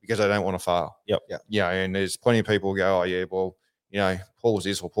because they don't want to fail. And there's plenty of people who go, oh yeah, well, Paul's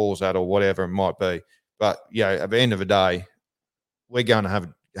this or Paul's that or whatever it might be. But at the end of the day, we're going to have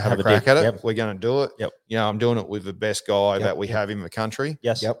a crack at it. We're going to do it. I'm doing it with the best guy that we have in the country.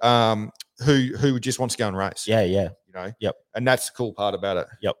 Who just wants to go and race. And that's the cool part about it.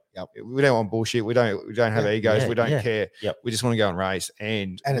 We don't want bullshit. We don't have egos. We don't care. We just want to go and race,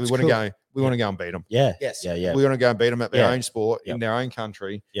 and we want to go. We want to go and beat them. We want to go and beat them at their own sport in their own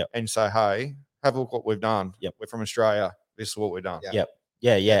country, and say, hey, have a look what we've done. We're from Australia. This is what we've done.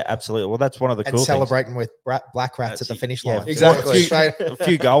 Absolutely. Well, that's one of the cool celebrating things. with black rats at the finish line. Exactly. A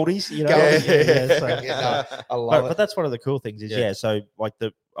few goldies, I love it. But that's one of the cool things is, so like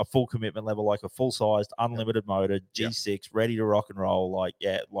a full commitment level, like a full-sized, unlimited motor, G6, ready to rock and roll.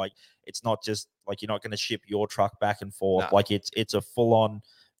 It's not just like you're not going to ship your truck back and forth. Like it's a full-on,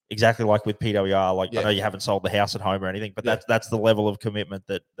 exactly like with PWR. I know you haven't sold the house at home or anything, but that's the level of commitment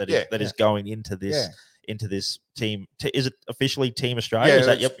that is going into this. Into this team. Is it officially Team Australia?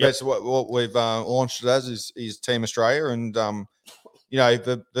 That's what we've launched it as is Team Australia, and you know,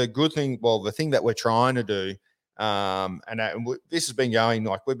 the good thing, well, the thing that we're trying to do, this has been going,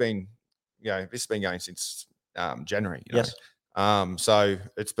 like we've been, you know, this has been going since January. You know? Yes. So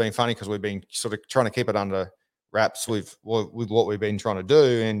it's been funny because we've been sort of trying to keep it under wraps with what we've been trying to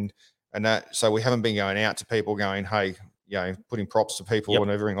do, and that, so we haven't been going out to people going, hey, you know, putting props to people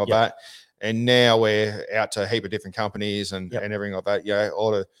and everything like that. And now we're out to a heap of different companies and everything like that. Yeah,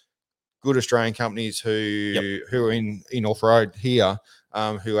 all the good Australian companies who are in off-road here,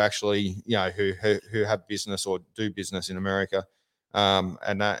 who actually, you know, who have business or do business in America.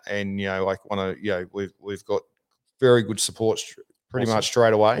 And you know, like you know, we've got very good support pretty much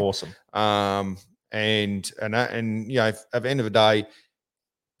straight away. Awesome. And you know, at the end of the day,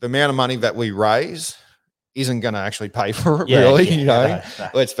 the amount of money that we raise isn't going to actually pay for it, really. You know,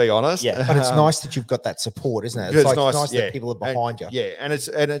 let's be honest. Yeah, but it's nice that you've got that support, isn't it? It's nice that people are behind you. Yeah, and it's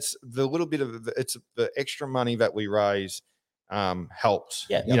the little bit of it's the extra money that we raise helps.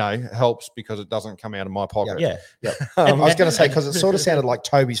 You know, helps because it doesn't come out of my pocket. I was going to say, because it sort of sounded like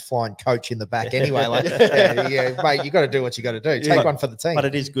Toby's flying coach in the back anyway. Like, mate, you got to do what you got to do. Take one for the team. But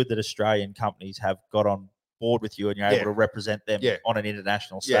it is good that Australian companies have got on board with you and you're able to represent them on an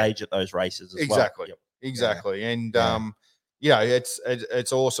international stage at those races as well. Exactly. And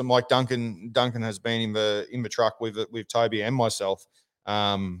it's awesome. Like Duncan has been in the truck with Toby and myself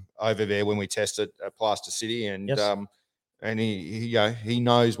over there when we tested at Plaster City, and he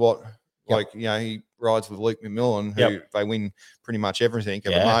knows what, like, you know, he rides with Luke McMillan, who they win pretty much everything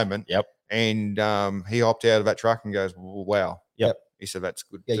at the moment. And he hopped out of that truck and goes, wow. He said, that's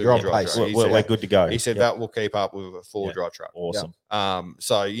good. Yeah, you're on pace. We're good to go. He said that will keep up with a four-wheel drive truck. Awesome.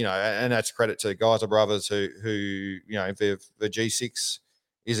 So, you know, and that's credit to the Geyser brothers who you know, the G6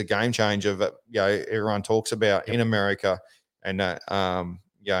 is a game changer that, you know, everyone talks about in America. And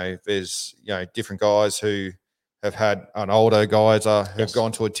you know, there's, you know, different guys who have had an older Geyser, have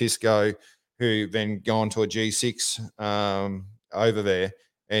gone to a Tisco, who then gone to a G6 over there.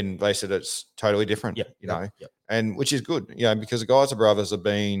 And they said it's totally different, you know, and which is good, you know, because the Geyser brothers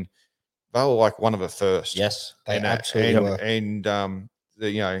they were like one of the first. Yes, they absolutely were. And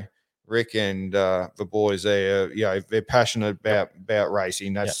you know, Rick and the boys there, you know, they're passionate about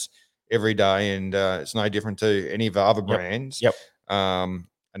racing. That's every day, and it's no different to any of the other brands. And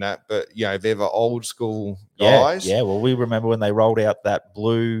that, but you know, they're the old school guys. Yeah. Well, we remember when they rolled out that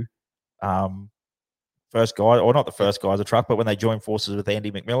blue. First guy, or not the first guy as a truck, but when they joined forces with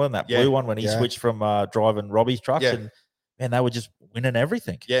Andy McMillan, that blue one, when he switched from driving Robbie's trucks, and man, they were just winning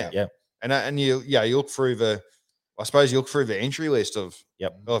everything. And you look through I suppose you look through the entry list of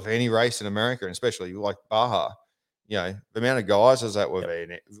any race in America, and especially like Baja, you know, the amount of guys that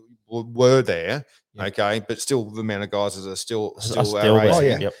were there, okay, but still the amount of guys that are still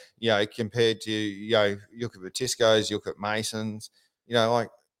racing. You know, compared to, you know, you look at the Tiscos, you look at Masons, you know, like,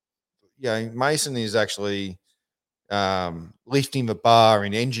 yeah, Mason is actually lifting the bar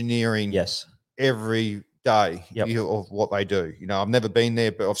in engineering every day of what they do. You know, I've never been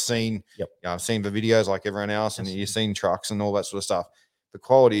there, but I've seen you know, I've seen the videos like everyone else, and you've seen trucks and all that sort of stuff. The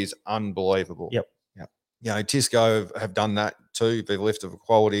quality is unbelievable. You know, Tisco have done that too. They've lifted the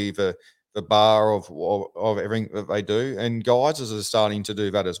quality, the bar of everything that they do, and Geysers are starting to do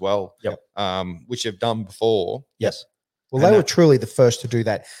that as well. Which they've done before. Well, they were truly the first to do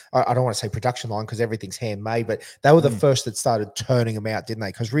that. I don't want to say production line because everything's handmade, but they were the first that started turning them out, didn't they?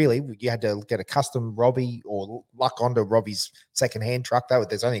 Because really, you had to get a custom Robby or luck onto Robbie's second-hand truck.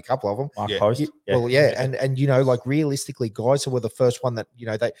 There's only a couple of them. Well, and you know, like realistically, guys were the first one that, you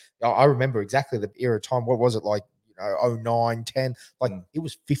know, I remember exactly the era of time. What was it like? 09, 10, like it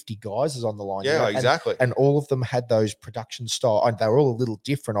was 50 guys is on the line. Exactly. And all of them had those production style, and they were all a little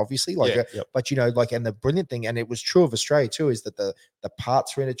different, obviously. But you know, like, and the brilliant thing, and it was true of Australia too, is that the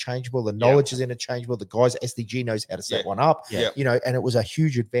parts are interchangeable, the knowledge is interchangeable. The guys, SDG knows how to set one up. You know, and it was a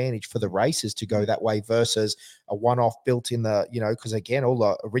huge advantage for the racers to go that way versus a one-off built in the, you know, because again, all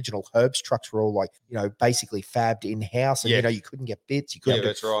the original Herbst trucks were all like, you know, basically fabbed in-house, and you know, you couldn't get bits, you couldn't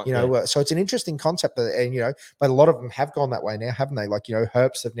that's right. You know, so it's an interesting concept, and you know, but a lot of them have gone that way now, haven't they? Like, you know,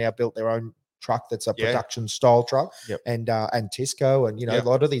 Herbst have now built their own truck that's a production style truck, and Tisco, and you know, a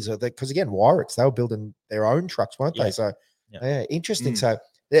lot of these are because again, Wyrick's, they were building their own trucks, weren't they? So interesting. So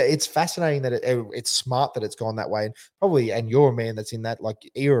it's fascinating that it's smart that it's gone that way, and probably, and you're a man that's in that like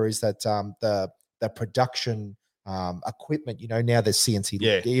era, is that the production equipment, you know, now there's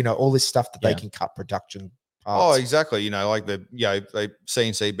CNC, you know, all this stuff that they can cut production parts. Oh, exactly. You know, like they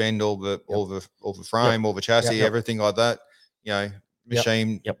CNC bend all the frame, all the chassis, everything like that. You know,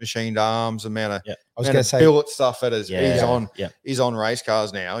 machined arms, amount of I was going to say billet stuff that is he's on race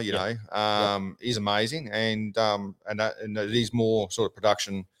cars now. Is amazing, and it is more sort of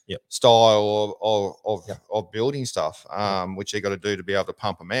production style of building stuff, which they got to do to be able to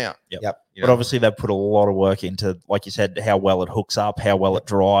pump them out. But obviously they've put a lot of work into, like you said, how well it hooks up, how well it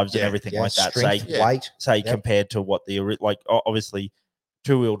drives, and everything like that. Strength, weight, compared to what obviously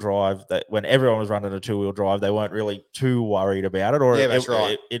two-wheel drive, that when everyone was running a two-wheel drive, they weren't really too worried about it. Or that's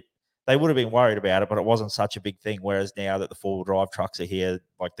right. They would have been worried about it, but it wasn't such a big thing. Whereas now that the four-wheel drive trucks are here,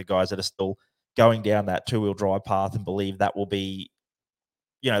 like the guys that are still going down that two-wheel drive path and believe that will be,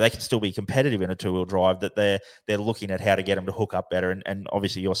 they can still be competitive in a two-wheel drive, that they're looking at how to get them to hook up better. And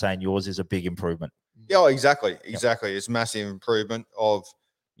obviously you're saying yours is a big improvement. Yeah, exactly. It's massive improvement of,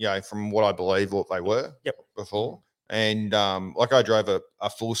 from what I believe what they were before. And I drove a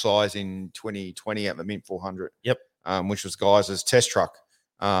full size in 2020 at the Mint 400. Which was guys' test truck,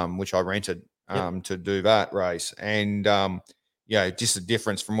 which I rented to do that race. And just the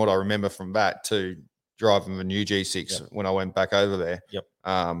difference from what I remember from that to driving the new G6 when I went back over there.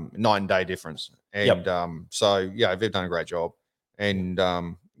 Night and day difference. And they've done a great job. And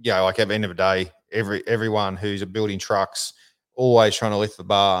at the end of the day, everyone who's building trucks always trying to lift the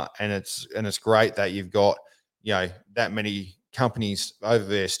bar, and it's great that you've got that many companies over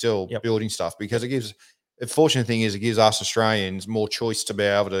there still building stuff, because the fortunate thing is it gives us Australians more choice to be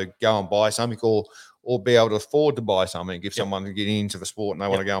able to go and buy something or be able to afford to buy something if someone can get into the sport and they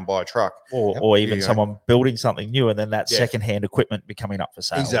want to go and buy a truck. Or even someone building something new, and then that second-hand equipment becoming up for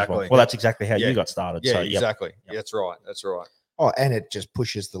sale. Exactly. Well, that's exactly how you got started. Yeah, exactly. That's right. Oh, and it just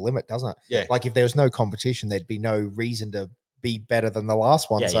pushes the limit, doesn't it? Yeah. Like if there was no competition, there'd be no reason to be better than the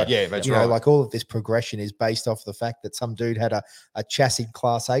last one. That's right. Like all of this progression is based off the fact that some dude had a chassis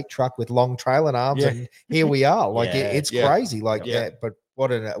Class 8 truck with long trailing arms, and here we are. Like it's crazy. Like but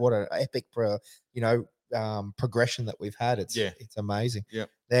what an epic progression that we've had. It's amazing.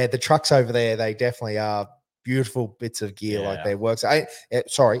 The trucks over there, they definitely are beautiful bits of gear. Like their works. And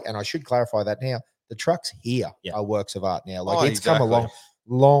I should clarify that now. The trucks here are works of art now. Like it's come a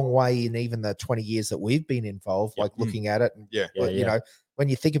long way in even the 20 years that we've been involved, like looking at it. And, when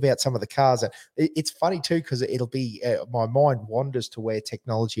you think about some of the cars, it's funny too, because it'll be my mind wanders to where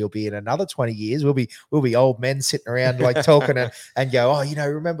technology will be in another 20 years. We'll be old men sitting around like talking and go,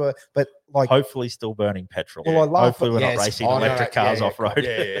 remember, but like hopefully still burning petrol. Well, I love hopefully we're not racing electric cars off road.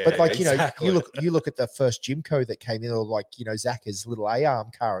 But like you look at the first Jimco that came in, or like Zach's little A-arm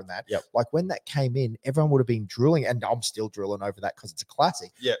car and that. Like when that came in, everyone would have been drooling, and I'm still drooling over that because it's a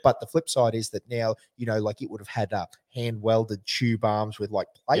classic. But the flip side is that now like it would have had hand welded tube arms with like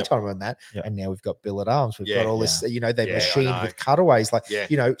plate on them and that, and now we've got billet arms. We've got all this, they're machined with cutaways. Like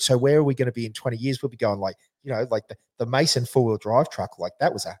so where are we going to be in 20 years? We'll be going like like the Mason four-wheel drive truck, like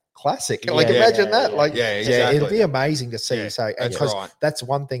that was a classic. Like imagine that. Like it'll be amazing to see. So because that's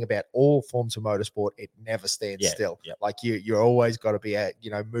one thing about all forms of motorsport, it never stands still. Like you're always got to be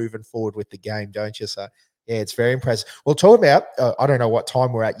moving forward with the game, don't you? So it's very impressive. We'll talk about, I don't know what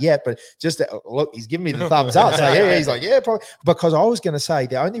time we're at yet, but just look, he's giving me the thumbs up. So he's like, probably. Because I was going to say,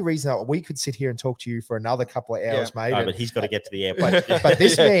 the only reason that we could sit here and talk to you for another couple of hours, mate. No, but he's got to get to the airport. But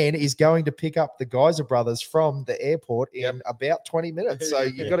this man is going to pick up the Geyser brothers from the airport in about 20 minutes. So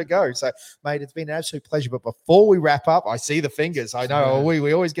you've got to go. So, mate, it's been an absolute pleasure. But before we wrap up, I see the fingers. I know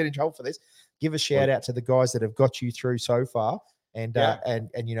we always get in trouble for this. Give a shout out to the guys that have got you through so far, and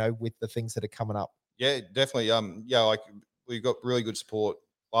with the things that are coming up. Yeah, definitely. Like we got really good support.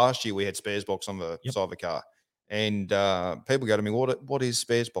 Last year we had Spares Box on the side of the car, and people go to me, "What is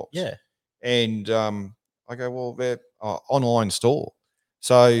Spares Box?" Yeah, and I go, "Well, they're online store."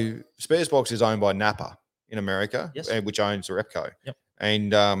 So Spares Box is owned by Napa in America, which owns Repco.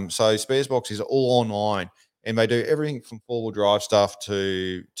 And so Spares Box is all online, and they do everything from four-wheel drive stuff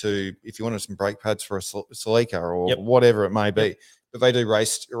to if you wanted some brake pads for a Celica or whatever it may be. But they do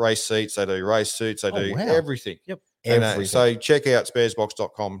race seats, they do race suits, they do everything. And, so check out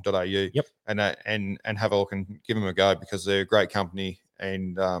sparesbox.com.au and have a look and give them a go, because they're a great company,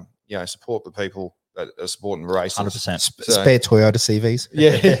 and support the people that are supporting the races. 100%. Spare Toyota CVs.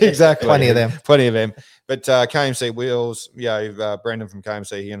 Yeah, exactly. Plenty of them. But KMC Wheels, Brendan from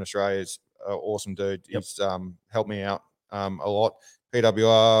KMC here in Australia is an awesome dude. He's helped me out a lot.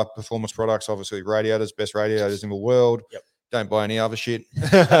 PWR Performance Products, obviously radiators, best radiators in the world. Don't buy any other shit.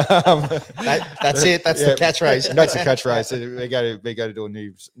 That's it. That's the catchphrase. That's the catchphrase. They go to do a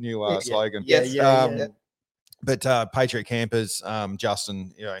new slogan. But Patriot Campers,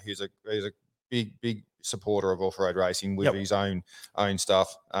 Justin, he's a big supporter of off-road racing with his own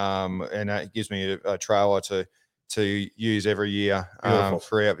stuff, and it gives me a trailer to to use every year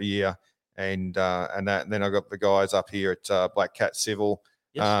throughout the year. And then I've got the guys up here at Black Cat Civil,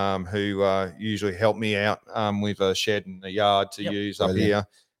 who usually help me out with a shed in the yard to use up here,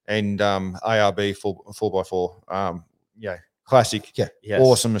 and ARB 4x4, classic,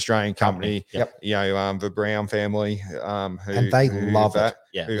 awesome Australian company. The Brown family, and they love it.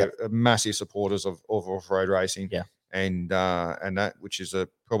 Who are massive supporters of off-road racing. And that, which is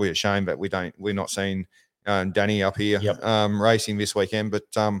probably a shame that we're not seeing Danny up here racing this weekend, but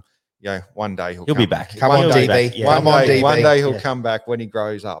one day he'll be back. Come on, DB. One day he'll come back when he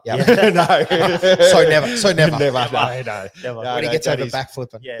grows up. No. So never. No. When he gets over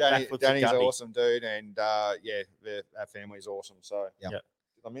backflipping. Danny's an awesome dude, and our family is awesome. So did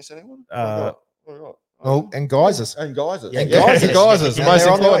I miss anyone? And Geysers. And Geysers. And Geysers. Most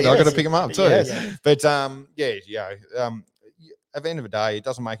important. I've got to pick them up too. But at the end of the day, it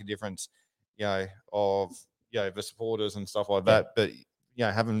doesn't make a difference, of the supporters and stuff like that. But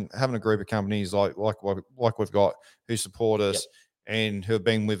having a group of companies like we've got who support us and who have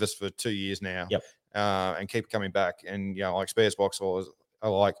been with us for 2 years now, and keep coming back, and like Spares Box are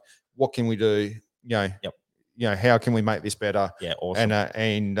like, what can we do? How can we make this better? Awesome.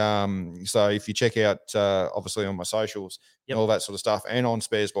 And so if you check out obviously on my socials and all that sort of stuff, and on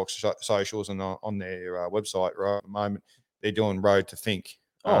Spares Box socials and on their website right at the moment, they're doing Road to Think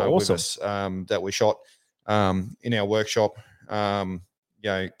awesome. with us that we shot in our workshop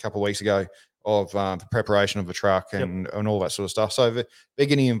a couple of weeks ago of the preparation of the truck and all that sort of stuff. So they're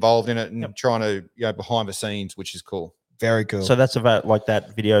getting involved in it and trying to behind the scenes, which is cool. Very cool. So that's about like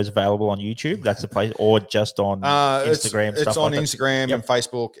that video is available on YouTube. That's the place, or just on Instagram. It's on Instagram and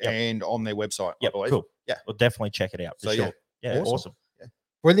Facebook and on their website. Cool. Yeah, we'll definitely check it out for sure. Yeah, awesome.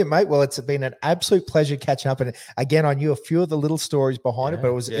 Brilliant, mate. Well, it's been an absolute pleasure catching up. And again, I knew a few of the little stories behind it, but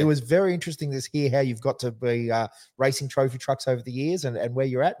it was very interesting to hear how you've got to be racing trophy trucks over the years and where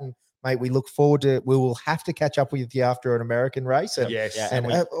you're at. And mate, we look forward to. We will have to catch up with you after an American race. And,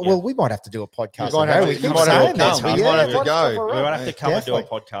 we might have to do a podcast. We might have to go. We might have to come and do a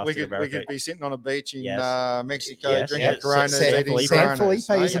podcast. We could be sitting on a beach in Mexico drinking Coronas. San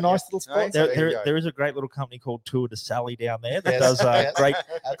Felipe is a nice little spot. There is a great little company called Tour de Sally down there that does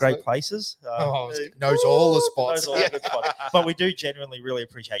great places. Knows all the spots. But we do genuinely really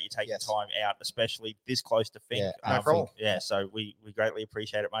appreciate you taking time out, especially this close to Fink. No problem. So we greatly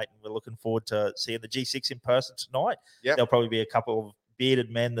appreciate it, mate. And we're looking forward to seeing the G6 in person tonight. There'll probably be a couple of bearded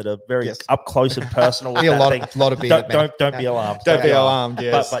men that are very up close and personal with a lot of bearded men. Don't be alarmed. Don't be alarmed,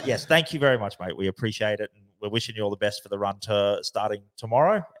 yes. But yes, thank you very much, mate. We appreciate it. And we're wishing you all the best for the run to starting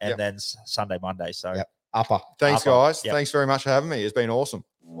tomorrow and then Sunday, Monday. So upper. Thanks, guys. Thanks very much for having me. It's been awesome.